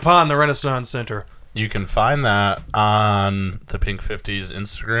descending it. upon the Renaissance Center. You can find that on the Pink 50's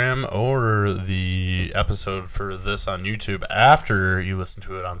Instagram or the episode for this on YouTube after you listen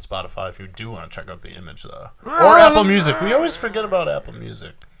to it on Spotify if you do want to check out the image, though. Or Apple Music. We always forget about Apple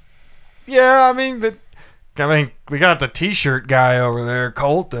Music. Yeah, I mean, we got the T-shirt guy over there,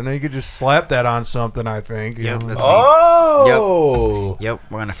 Colt, and he could just slap that on something. I think. Yep, that's oh, yep.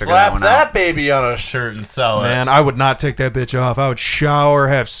 We're gonna figure that slap one that out. baby on a shirt and sell Man, I would not take that bitch off. I would shower,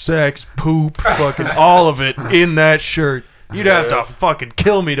 have sex, poop, fucking all of it in that shirt. You'd have to fucking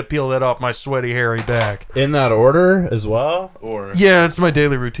kill me to peel that off my sweaty, hairy back. In that order as well, or yeah, it's my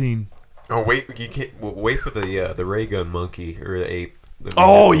daily routine. Oh wait, you can't wait for the ray gun monkey or the ape.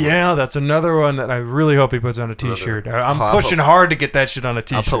 Oh yeah, that's another one that I really hope he puts on a T-shirt. I'm pushing hard to get that shit on a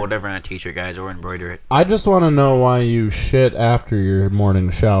T-shirt. I'll put whatever on a T-shirt, guys, or embroider it. I just want to know why you shit after your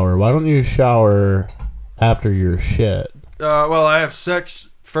morning shower. Why don't you shower after your shit? Well, I have sex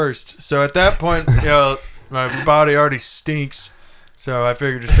first, so at that point, my body already stinks. So I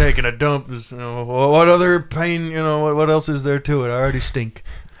figured just taking a dump is, what other pain, what else is there to it? I already stink.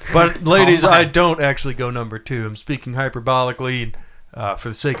 But ladies, I don't actually go number 2. I'm speaking hyperbolically. For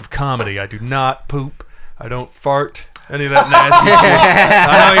the sake of comedy, I do not poop. I don't fart. Any of that nasty shit.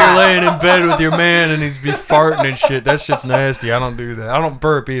 I know you're laying in bed with your man and he's be farting and shit. That shit's nasty. I don't do that. I don't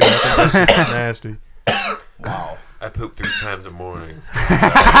burp either. I think that shit's nasty. Wow. I poop 3 times a morning.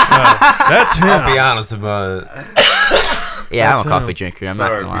 That's him. I'll be honest about it. Yeah, I'm a coffee drinker. I'm not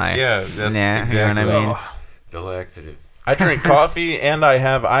gonna lie. Yeah, that's exactly you know what I mean. It's a laxative. I drink coffee and I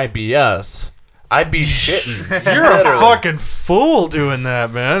have IBS. I'd be shitting. You're a fucking fool doing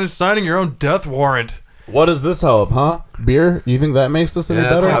that, man. It's signing your own death warrant. What does this help, huh? Beer? You think that makes this any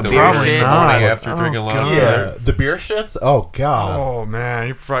better? Like Probably not. After drinking a lot of beer. The beer shits? Oh, God. Oh,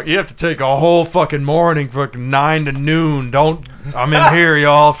 man. You have to take a whole fucking morning, fucking 9 to noon. I'm in here,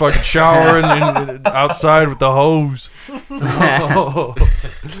 y'all, fucking showering and outside with the hose. Oh.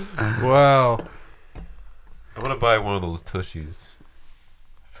 Wow. I want to buy one of those tushies.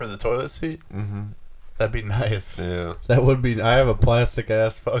 For the toilet seat? Mm-hmm. That'd be nice. Yeah. That would be... I have a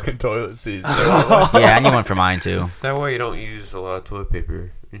plastic-ass fucking toilet seat. So yeah, I need one for mine, too. That way you don't use a lot of toilet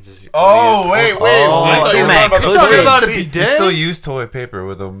paper. You just... wait. I thought you were talking about a bidet? You still use toilet paper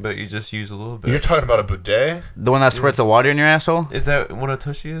with them, but you just use a little bit. You're talking about a bidet? The one that squirts the water in your asshole? Is that what a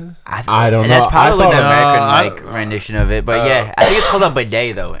tushy is? I don't know. That's probably the American rendition of it. But yeah, I think it's called a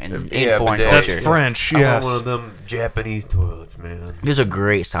bidet, though, in foreign culture. That's French, yes. I want one of them Japanese toilets, man. There's a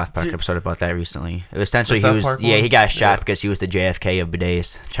great South Park episode about that recently. It was essentially he got shot because he was the JFK of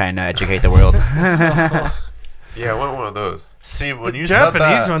bidets, trying to educate the world. Yeah, I want one of those. See, when you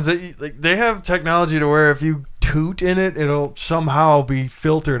Japanese said ones, they have technology to where if you toot in it, it'll somehow be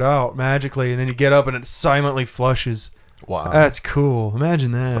filtered out magically, and then you get up and it silently flushes. Wow. That's cool.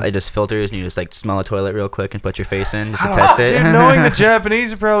 Imagine that. It just filters, and you just smell a toilet real quick and put your face in just to test it. Dude, knowing the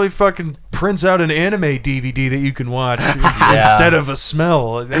Japanese, it probably fucking prints out an anime DVD that you can watch instead of a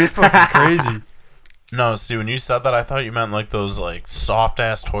smell. That's fucking crazy. No, see, when you said that, I thought you meant those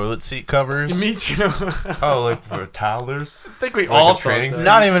soft-ass toilet seat covers. Me too. Oh, like for toddlers? I think we all training.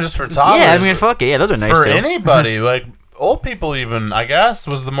 Not even just for toddlers. Yeah, I mean, fuck it. Yeah, those are nice for too. anybody. Old people even, I guess,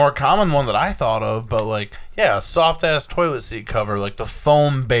 was the more common one that I thought of. But, a soft-ass toilet seat cover, the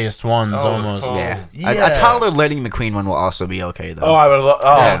foam-based ones almost. Yeah. A toddler Lightning McQueen one will also be okay, though. Oh, I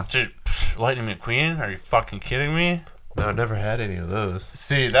would dude, Lightning McQueen? Are you fucking kidding me? No, I've never had any of those.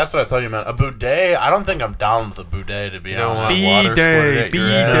 See, that's what I thought you meant. A bidet? I don't think I'm down with a bidet, to be honest. Bidet.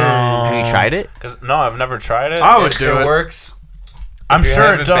 Have you tried it? No, I've never tried it. I would do it. It works. I'm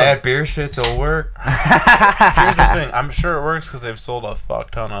sure it does. Bad beer shit, it'll work. Here's the thing. I'm sure it works because they've sold a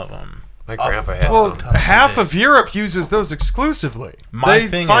fuck ton of them. My grandpa had some. Half of Europe uses those exclusively.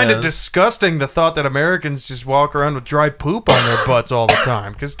 They find it disgusting, the thought that Americans just walk around with dry poop on their butts all the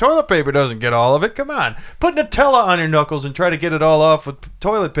time. Because toilet paper doesn't get all of it. Come on. Put Nutella on your knuckles and try to get it all off with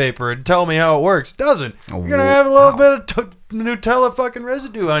toilet paper and tell me how it works. It doesn't. You're going to have a little bit of Nutella fucking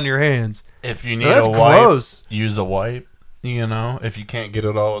residue on your hands. If you need a wipe, use a wipe. If you can't get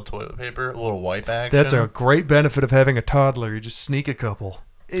it all with toilet paper, a little wipe action. That's a great benefit of having a toddler. You just sneak a couple.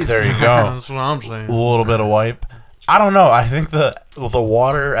 There you go. That's what I'm saying. A little bit of wipe. I don't know. I think the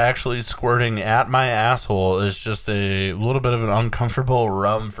water actually squirting at my asshole is just a little bit of an uncomfortable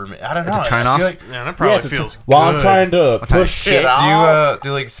rub for me. I don't know. It's a turn off. That probably feels good. While I'm trying to push shit out.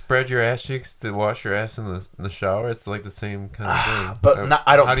 Do you spread your ass cheeks to wash your ass in the shower? It's the same kind of thing. But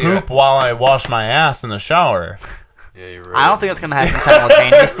I don't poop while I wash my ass in the shower. Yeah, you're right. I don't think that's going to happen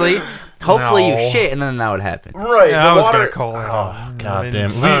simultaneously. Hopefully you shit, and then that would happen. Right. Yeah, I was going to call it. Oh, God damn.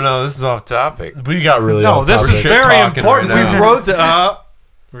 No, this is off topic. We got really No, off this topic. is very important. Right we wrote the...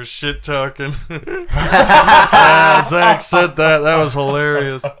 We're shit talking. Yeah, Zach said that. That was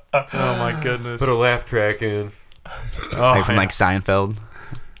hilarious. Oh my goodness. Put a laugh track in. Like from like Seinfeld.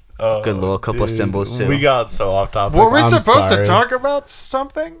 Good little couple of symbols too. We got so off topic. Were we I'm supposed sorry. to talk about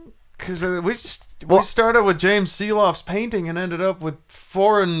something? Because we started with James Seeloff's painting and ended up with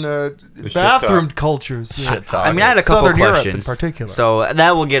foreign bathroom cultures. Shit talk. I mean, I had a couple Southern Europe questions. in particular. So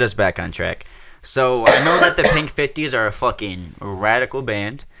that will get us back on track. So I know that the Pink 50s are a fucking radical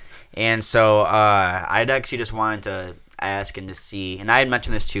band. And so I'd actually just wanted to ask and to see, and I had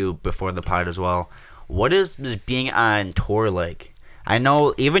mentioned this too before the pod as well, what is this being on tour like? I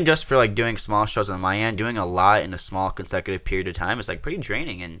know even just for like doing small shows on my end, doing a lot in a small consecutive period of time is like pretty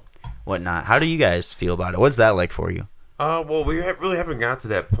draining and whatnot. How do you guys feel about it? What's that like for you? Well, we really haven't got to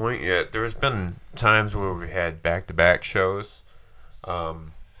that point yet. There's been times where we had back-to-back shows,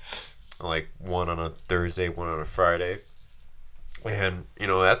 like one on a Thursday, one on a Friday, and you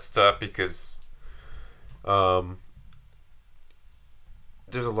know that's tough because there's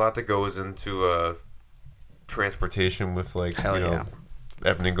a lot that goes into transportation with like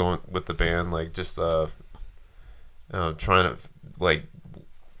everything going with the band, like just trying to like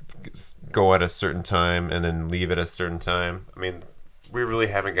go at a certain time and then leave at a certain time. I mean, we really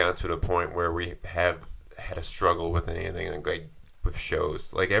haven't gotten to the point where we have had a struggle with anything like with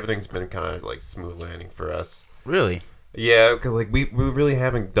shows. Like everything's been kind of like smooth landing for us. Really? Yeah, because like we really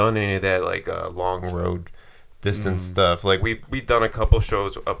haven't done any of that like long road distance stuff. Like we've done a couple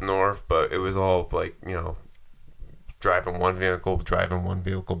shows up north, but it was all like, you know, driving one vehicle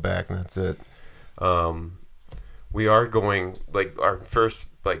back, and that's it. We are going, like, our first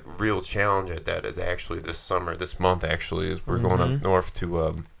like real challenge at that is actually this month actually, is we're going up north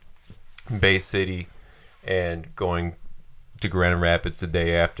to Bay City and going to Grand Rapids the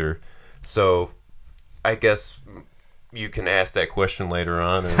day after. So I guess you can ask that question later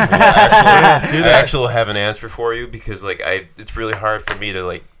on, and I actually have an answer for you, because like it's really hard for me to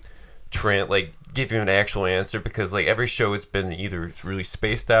like give you an actual answer, because like every show it's been either really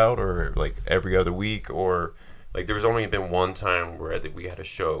spaced out or like every other week, or like there was only been one time where we had a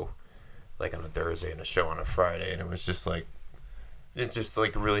show like on a Thursday and a show on a Friday, and it was just like it's just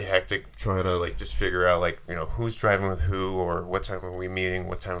like really hectic trying to like just figure out like, you know, who's driving with who, or what time are we meeting,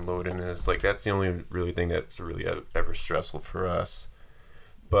 what time load-in is. Like that's the only really thing that's really ever stressful for us.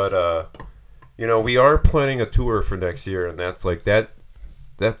 But you know, we are planning a tour for next year, and that's like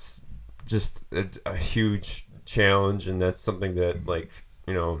that's just a huge challenge, and that's something that, like,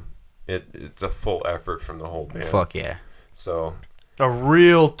 you know, it's a full effort from the whole band. Fuck yeah. So a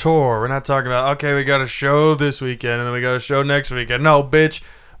real tour. We're not talking about, okay, we got a show this weekend and then we got a show next weekend. No, bitch.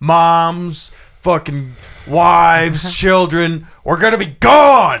 Moms, fucking wives, children. We're gonna be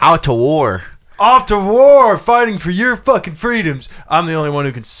gone. Out to war. Off to war, fighting for your fucking freedoms. I'm the only one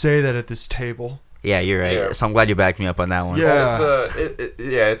who can say that at this table. Yeah, you're right. Yeah. So I'm glad you backed me up on that one. Yeah,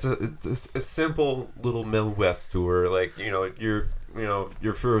 it's a simple little Midwest tour. Like, you know,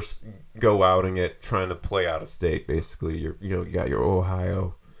 your first go outing at trying to play out of state. Basically, you got your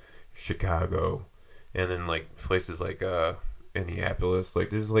Ohio, Chicago, and then like places like Indianapolis.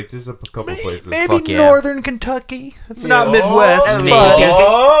 Like there's a couple places. Maybe Northern Kentucky. It's not Midwest.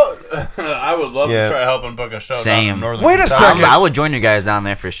 I would love to try helping book a show. Same. Northern Wait a second. I would join you guys down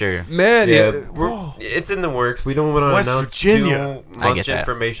there for sure. Man, it's in the works. We don't want to announce too much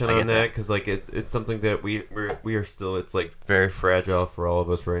information on that, because like it's something that we are still. It's like very fragile for all of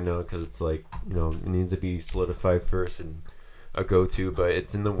us right now, because it's like, you know, it needs to be solidified first and a go-to. But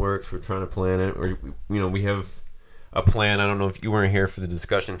it's in the works. We're trying to plan it. Or, you know, we have a plan. I don't know if you weren't here for the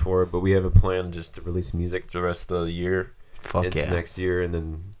discussion for it, but we have a plan just to release music the rest of the year. Into next year, and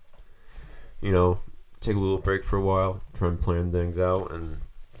then, you know, take a little break for a while, try and plan things out, and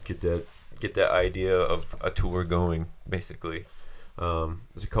get that idea of a tour going. Basically,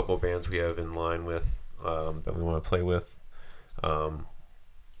 there's a couple of bands we have in line with that we want to play with.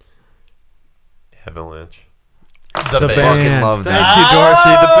 Avalanche. The band. Fucking love them. Thank you, Dorsey.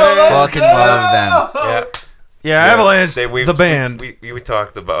 The band. Fucking love them. Yeah, Avalanche. The band. We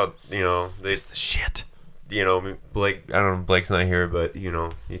talked about, you know, it's the shit. You know, Blake. I don't know. Blake's not here, but you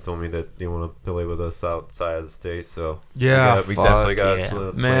know, he told me that they want to play with us outside of the state. So yeah, we definitely got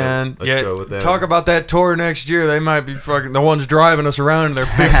to man. A show with them. Talk about that tour next year. They might be fucking the ones driving us around in their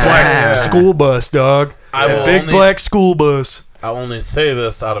big black school bus, dog. Big black school bus. I'll only say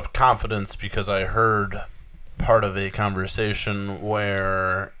this out of confidence because I heard part of a conversation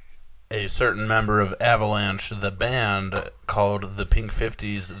where a certain member of Avalanche, the band, called the Pink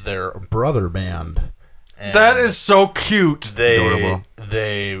 50's their brother band. And That is so cute.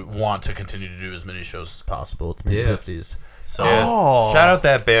 They want to continue to do as many shows as possible at the Yeah. 50s. So shout out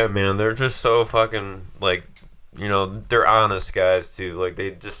that band, man. They're just so fucking like, you know, they're honest guys too. Like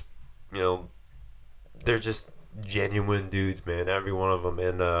they just, you know, they're just genuine dudes, man. Every one of them.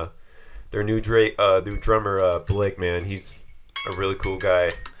 And their new drummer Blake, man, he's a really cool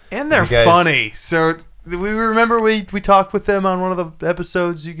guy. And they're funny. So we remember we talked with them on one of the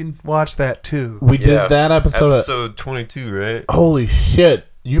episodes. You can watch that too. We did that episode 22, right? Holy shit.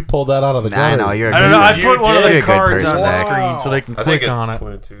 You pulled that out of the gutter. I know, you're I don't know. I put one of the You're a good cards person, on the Zach. screen so they can I think click it's on it.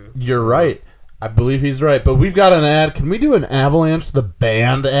 22. You're right. I believe he's right. But we've got an ad. Can we do an Avalanche the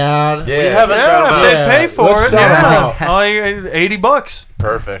band ad? Yeah, We haven't if they pay for let's it. shout Yeah, $80.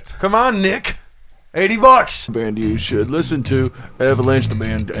 Perfect. Come on, Nick. $80. Band you should listen to. Avalanche the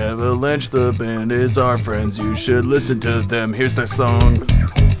band. Avalanche the band is our friends. You should listen to them. Here's their song.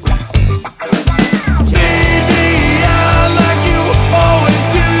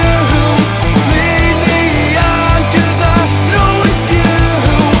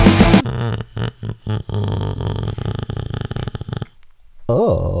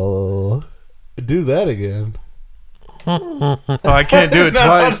 Oh. Do that again. Oh, I can't do it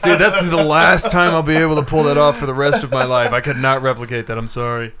twice, dude. That's the last time I'll be able to pull that off for the rest of my life. I could not replicate that. I'm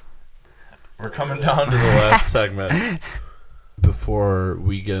sorry. We're coming down to the last segment before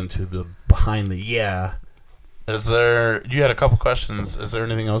we get into the behind the Is there? You had a couple questions. Is there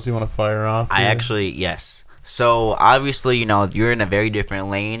anything else you want to fire off? I here? actually, yes. So, obviously, you know, you're in a very different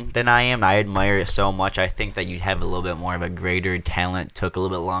lane than I am. I admire it so much. I think that you'd have a little bit more of a greater talent. Took a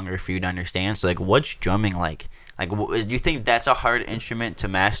little bit longer for you to understand. So, like, what's drumming like? Like, do you think that's a hard instrument to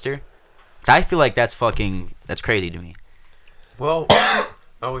master? 'Cause I feel like that's crazy to me. Well, I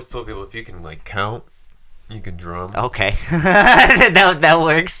always told people if you can like count, you can drum. Okay. that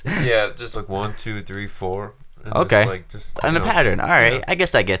works. Yeah, just like 1, 2, 3, 4. And Okay. just On the know, pattern. All right. yeah. I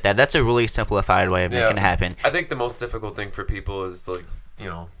guess I get that. That's a really simplified way of making it happen. I think the most difficult thing for people is like, you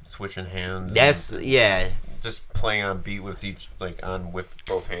know, switching hands. That's and yeah. Just playing on beat with with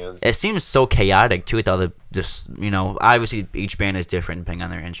both hands. It seems so chaotic too, with all the just, you know, obviously each band is different depending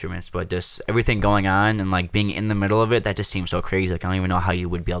on their instruments, but just everything going on and like being in the middle of it, that just seems so crazy. Like I don't even know how you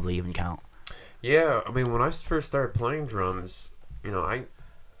would be able to even count. Yeah, I mean, when I first started playing drums, you know,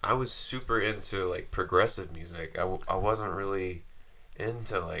 I was super into like progressive music. I wasn't really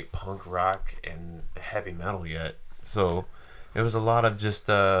into like punk rock and heavy metal yet, so it was a lot of just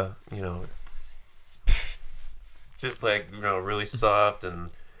you know, just like, you know, really soft. And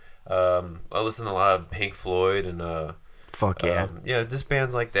I listened to a lot of Pink Floyd and fuck yeah, yeah, just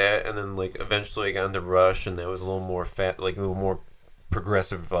bands like that. And then like eventually I got into Rush, and that was a little more a little more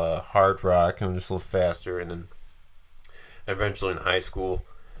progressive hard rock, and just a little faster. And then eventually in high school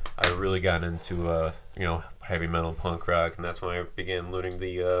I really got into you know, heavy metal, punk rock, and that's when I began learning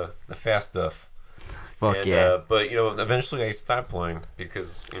the fast stuff. Fuck yeah. But you know, eventually I stopped playing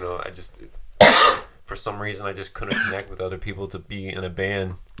because, you know, I just for some reason I just couldn't connect with other people to be in a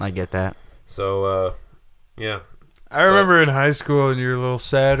band. I get that. So yeah. I remember in high school in your little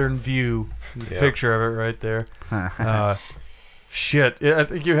Saturn View, Yeah. picture of it right there. Shit, I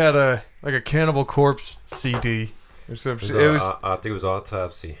think you had a Cannibal Corpse CD or something. I think it was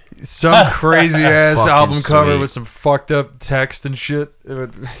Autopsy. Some crazy ass Fucking album cover sweet. with some fucked up text and shit. It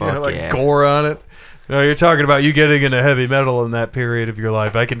would, like yeah. gore on it. No, you're talking about you getting into heavy metal in that period of your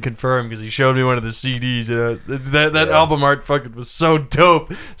life. I can confirm because he showed me one of the CDs. That album art fucking was so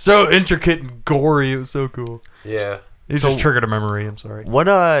dope, so intricate and gory. It was so cool. Yeah. It just triggered a memory. I'm sorry.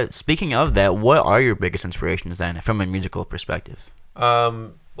 What speaking of that, what are your biggest inspirations then from a musical perspective?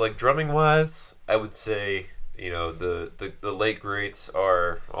 Like drumming wise, I would say, you know, the late greats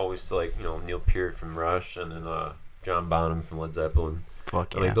are always like, you know, Neil Peart from Rush, and then John Bonham from Led Zeppelin.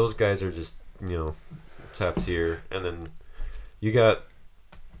 Fuck yeah. I mean, those guys are just, you know, top tier. And then you got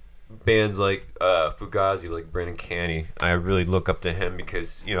bands like Fugazi, like Brandon Canny. I really look up to him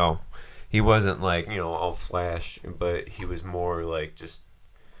because, you know, he wasn't like, you know, all flash, but he was more like just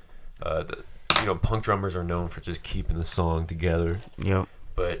you know, punk drummers are known for just keeping the song together. Yep.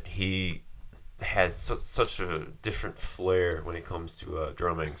 But he has such a different flair when it comes to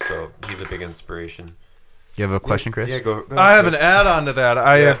drumming, so he's a big inspiration. You have a question, Chris? Yeah, go I have Chris. an add-on to that.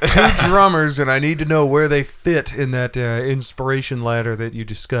 I have two drummers, and I need to know where they fit in that inspiration ladder that you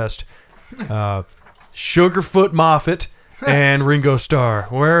discussed. Sugarfoot Moffat and Ringo Starr.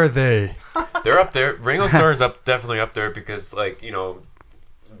 Where are they? They're up there. Ringo Starr is definitely up there because, like, you know,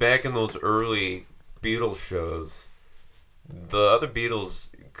 back in those early Beatles shows, the other Beatles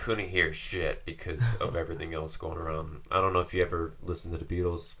couldn't hear shit because of everything else going around. I don't know if you ever listened to the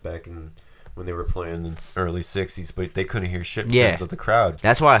Beatles back in when they were playing in the early 60s, but they couldn't hear shit because Yeah. of the crowd.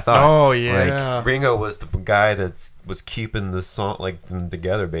 That's what I thought. Oh yeah. Like, Ringo was the guy that was keeping the song like them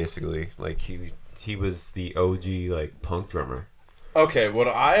together, basically. Like he was the OG like punk drummer. Okay, what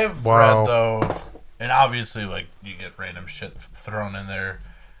I have read though, and obviously like you get random shit thrown in there,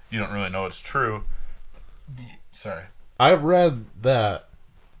 you don't really know it's true. Sorry, I've read that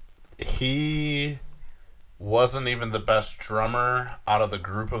he wasn't even the best drummer out of the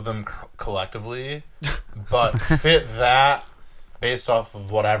group of them collectively, but fit that based off of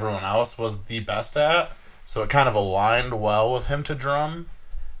what everyone else was the best at. So it kind of aligned well with him to drum.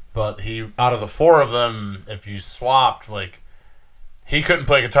 But he, out of the four of them, if you swapped, like, he couldn't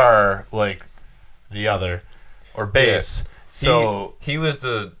play guitar like the other, or bass. Yeah. So he was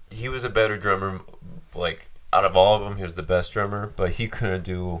a better drummer. Like out of all of them, he was the best drummer, but he couldn't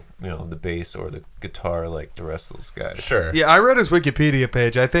do the bass or the guitar like the rest of those guys. Sure. Yeah, I read his Wikipedia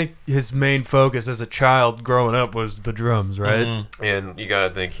page. I think his main focus as a child growing up was the drums, right? Mm-hmm. And you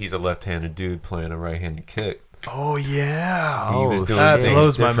gotta think he's a left-handed dude playing a right-handed kick. Oh yeah. He was doing that things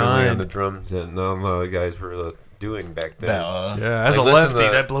blows my differently mind on the drums that not a lot of guys were doing back then. Yeah, as a lefty,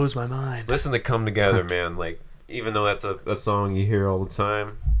 that blows my mind. Listen to "Come Together," man. Like, even though that's a song you hear all the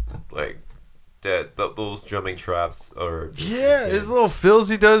time, like those drumming chops are yeah, his little fills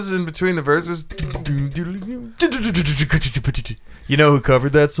he does in between the verses. You know who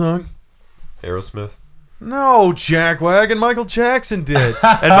covered that song? Aerosmith. No, Jackwagon. Michael Jackson did.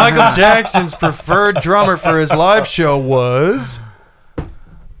 And Michael Jackson's preferred drummer for his live show was... I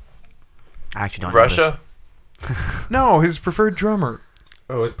actually don't Russia? No, his preferred drummer.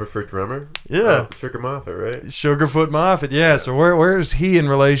 Oh, his preferred drummer? Yeah. Sugar Moffat, right? Sugarfoot Moffat, yeah. So where is he in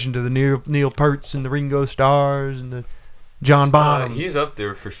relation to the Neil Pearts and the Ringo Starrs and the John Bonhams? He's up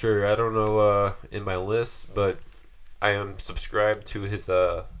there for sure. I don't know in my list, but I am subscribed to his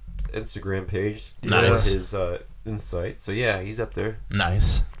Instagram page. Nice. His insight. So yeah, he's up there.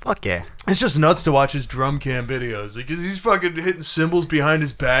 Nice. Fuck yeah. It's just nuts to watch his drum cam videos because he's fucking hitting cymbals behind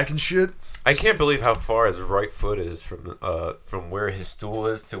his back and shit. I can't believe how far his right foot is from where his stool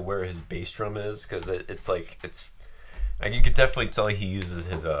is to where his bass drum is, because it's like you could definitely tell he uses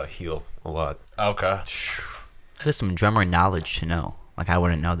his heel a lot. Okay. That is some drummer knowledge to know. Like, I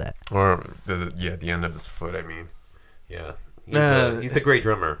wouldn't know that. Or the end of his foot. I mean, yeah. He's a great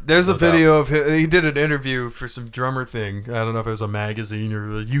drummer. There's a video of him. He did an interview for some drummer thing. I don't know if it was a magazine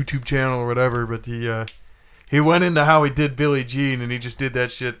or a YouTube channel or whatever, but he went into how he did Billie Jean, and he just did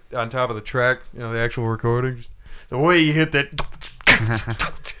that shit on top of the track, the actual recording. Just the way he hit that,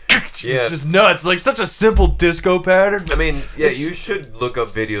 it's just nuts. Like such a simple disco pattern. I mean, yeah, you should look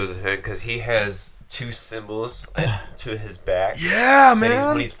up videos of him because he has two cymbals to his back. Yeah, man.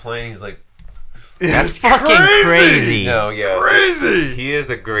 When he's playing, he's like. That's fucking crazy. No, yeah. Crazy. He is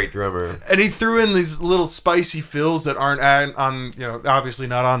a great drummer. And he threw in these little spicy fills that aren't on obviously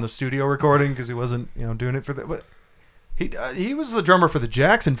not on the studio recording because he wasn't, doing it for that. But he was the drummer for the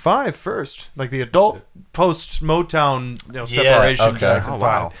Jackson 5 first, like the adult post Motown, separation. Okay. Jackson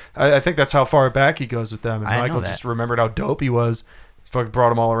 5. I think that's how far back he goes with them. And I Michael know just remembered how dope he was. Fucking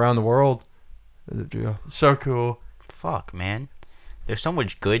brought him all around the world. So cool. Fuck, man. There's so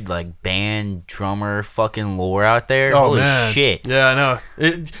much good, like, band, drummer, fucking lore out there. Oh, Holy man. shit. Yeah, I know.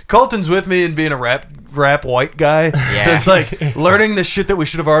 Colton's with me in being a rap white guy. Yeah. So it's like learning the shit that we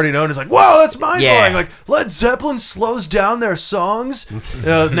should have already known is like, whoa, that's mind-blowing. Yeah. Like, Led Zeppelin slows down their songs.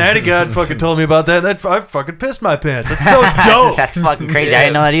 Natty God fucking told me about that. I fucking pissed my pants. That's so dope. That's fucking crazy. I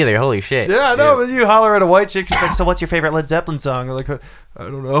didn't know that either. Holy shit. Yeah, I know, but you holler at a white chick, she's like, so what's your favorite Led Zeppelin song? I'm like, I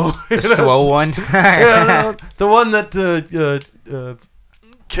don't know. The slow one. Yeah, the one that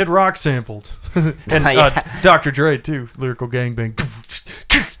Kid Rock sampled. And Dr. Dre, too. Lyrical Gangbang.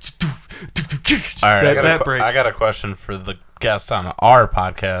 All right, I got a question for the guest on our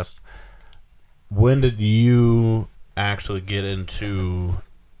podcast. When did you actually get into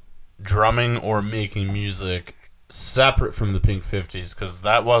drumming or making music separate from the Pink 50s? Because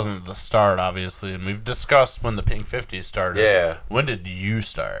that wasn't the start, obviously, and we've discussed when the Pink 50s started. Yeah. When did you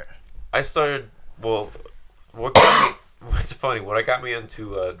start? I started, what's funny, what got me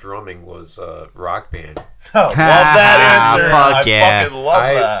into drumming was Rock Band. Oh, love that answer. Fuck yeah. Fucking love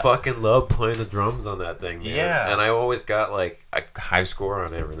that. I fucking love playing the drums on that thing, man. Yeah. And I always got like a high score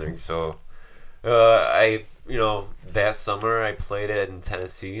on everything. So that summer I played it in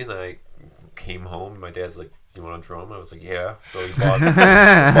Tennessee, and I came home. My dad's like, "You want a drum?" I was like, "Yeah." So he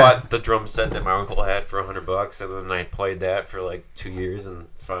bought the drum set that my uncle had for $100, and then I played that for like 2 years. And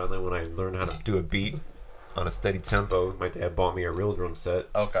finally, when I learned how to do a beat on a steady tempo, my dad bought me a real drum set.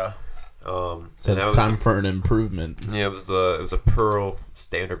 Okay. So and it's time for an improvement. Yeah, it was a Pearl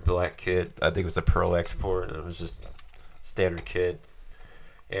standard black kit. I think it was a Pearl Export, and it was just standard kit.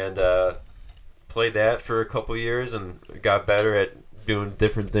 And played that for a couple years and got better at doing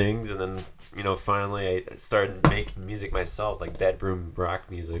different things. And then, finally I started making music myself, like bedroom rock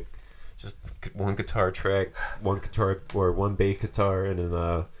music. Just one guitar track, one bass guitar, and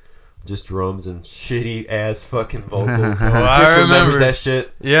then just drums and shitty ass fucking vocals. Chris I remember that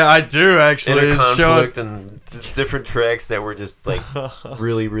shit. Yeah, I do actually. Inner conflict and different tracks that were just like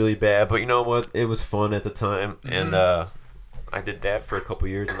really, really bad. But you know what? It was fun at the time, and I did that for a couple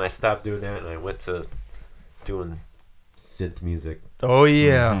years, and I stopped doing that, and I went to doing synth music. Oh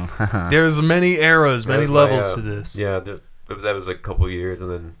yeah, there's many eras, many levels to this. Yeah, that was a couple years,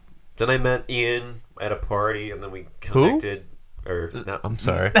 and then I met Ian at a party, and then we connected. Or no, I'm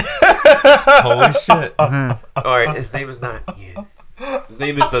sorry. Holy shit! All right, his name is not Ian. His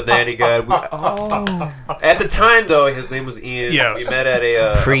name is the Natty God. At the time, though, his name was Ian. Yes. We met at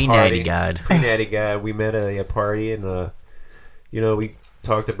a Pre-Natty God. Pre-Natty God. We met at a party, and we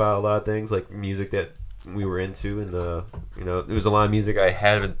talked about a lot of things like music that we were into, and there was a lot of music I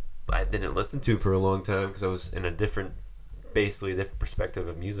didn't listen to for a long time because I was in a different perspective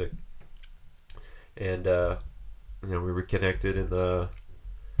of music, and we were connected and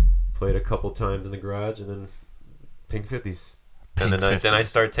played a couple times in the garage, and then Pink 50's. And then I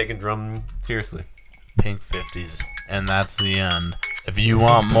started taking drum seriously. Pink 50's. And that's the end. If you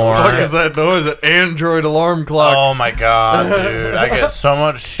want more... What is that noise? An Android alarm clock. Oh my god, dude. I get so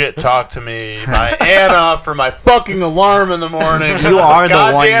much shit talked to me by Anna for my fucking alarm in the morning. You are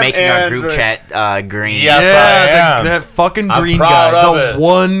the one making our group chat green. Yes, I am. That fucking green guy. The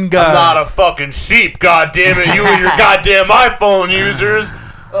one guy. I'm not a fucking sheep, goddammit. You and your goddamn iPhone users.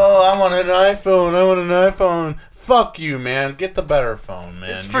 Oh, I want an iPhone. Fuck you, man. Get the better phone, man.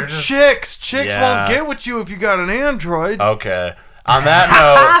 It's for chicks. Chicks won't get with you if you got an Android. Okay. On that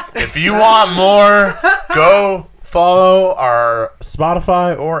note, if you want more, go follow our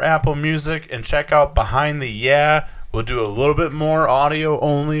Spotify or Apple Music and check out Behind the Yeah. We'll do a little bit more audio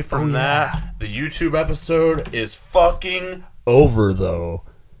only from that. The YouTube episode is fucking over, though.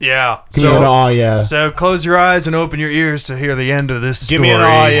 Yeah. Give me an aw yeah. So close your eyes and open your ears to hear the end of this story. Give me an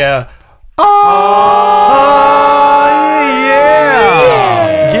aw yeah. Oh,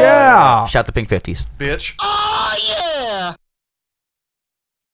 yeah. Yeah. Shout the Pink 50's. Bitch.